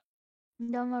ba, Ja?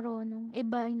 Hindi ako marunong.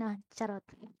 Iba na. Charot.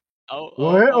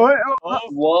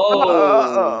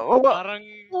 Wow! Parang...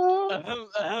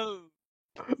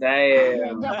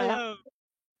 Damn.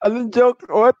 Anong joke?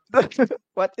 What?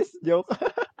 What is joke?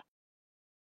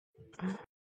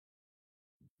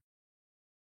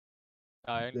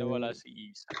 Sayang nawala si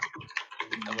Isa.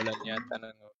 Nawalan yata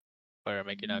ng... Or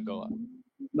may ginagawa.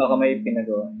 Baka may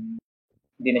pinagawa.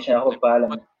 Hindi na siya ako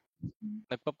paalam.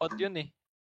 Nagpa-pod yun eh.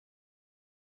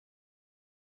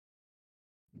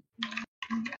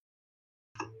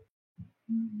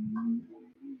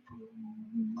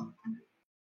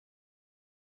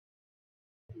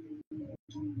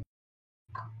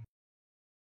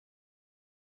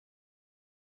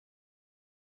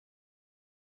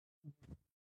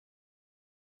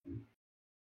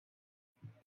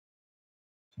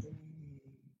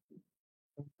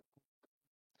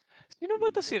 Sino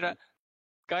ba to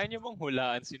Kaya niyo bang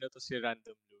hulaan sino to si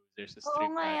Random Loser sa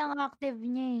stream? Oo nga, ang active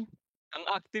niya eh. Ang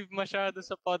active masyado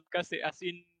sa podcast eh. As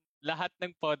in, lahat ng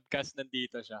podcast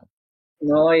nandito siya.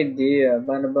 No idea.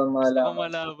 Paano ba malaman? Gusto ko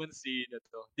malaman sino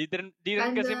to. Di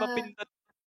rin kasi mapindot.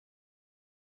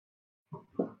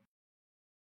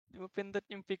 Di mapindot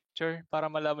yung picture para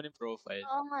malaman yung profile.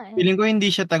 Oo nga eh. Feeling ko hindi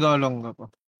siya Tagalog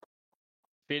po.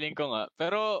 Feeling ko nga.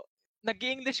 Pero,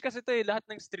 nag-i-English kasi to eh. Lahat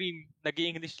ng stream,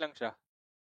 nag-i-English lang siya.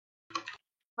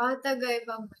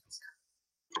 Taga-ibang bansa.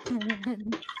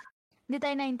 Hindi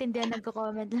tayo naintindihan.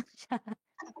 Nagko-comment lang siya.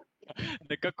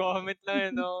 Nagka-comment lang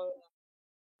yun, no?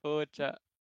 Pucha.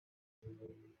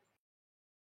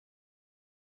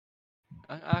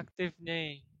 Ang active niya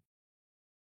eh.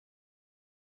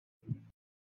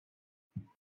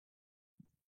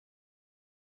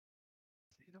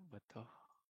 Sino ba to?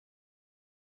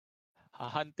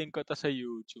 Hahanting ko to sa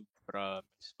YouTube,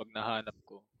 promise. Pag nahanap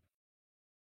ko.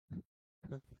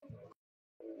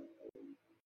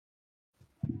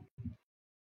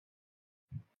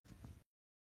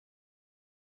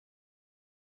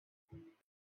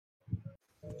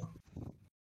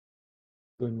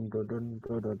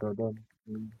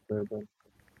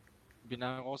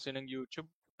 Binangan ko kasi ng YouTube,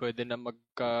 pwede na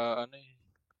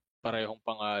parehong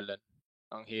pangalan.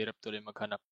 Ang hirap tuloy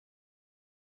maghanap.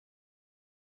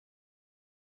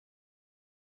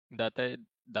 Dati,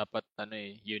 dapat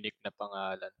unique na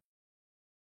pangalan.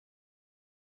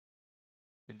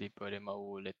 Hindi pwede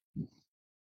maulit.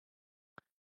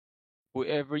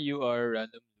 Whoever you are,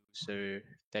 Random Loser,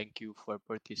 thank you for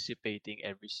participating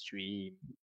every stream.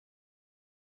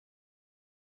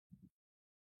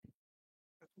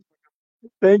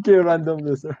 Thank you, Random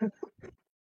Loser.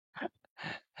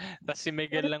 Tapos si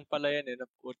Miguel lang pala yan eh,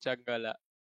 naputsang gala.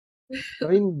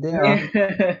 Hindi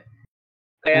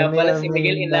Kaya pala si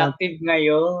Miguel inactive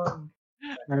ngayon.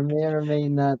 May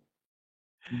not.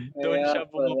 Doon siya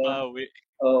bumabawi.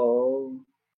 Oo.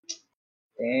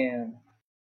 Damn.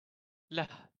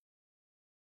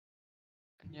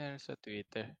 Ano sa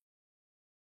Twitter?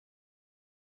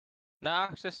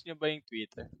 Na-access nyo ba yung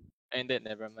Twitter? Hindi,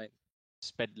 never mind.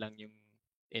 Sped lang yung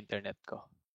internet ko.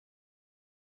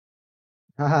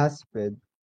 Hahasped.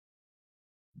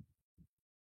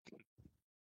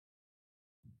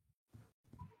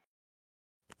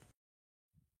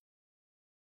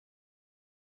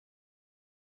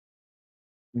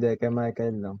 Hindi, kay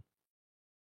Michael lang.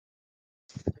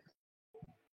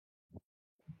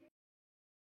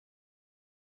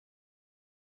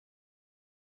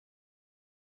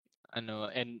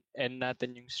 Ano, end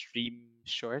natin yung stream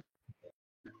short.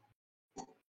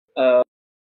 I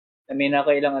mean,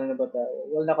 nakailang ano na ba tayo?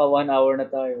 Well, naka 1 hour na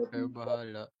tayo. Kayo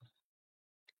bahala.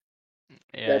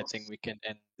 Yeah, I think we can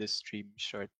end the stream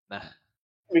short na.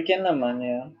 We can naman,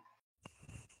 yeah.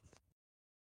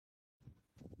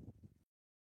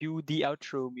 Cue the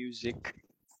outro music.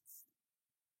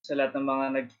 Sa lahat ng mga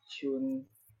nag-tune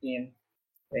in.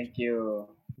 Thank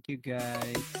you. Thank you,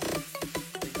 guys.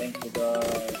 Thank you,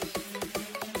 guys.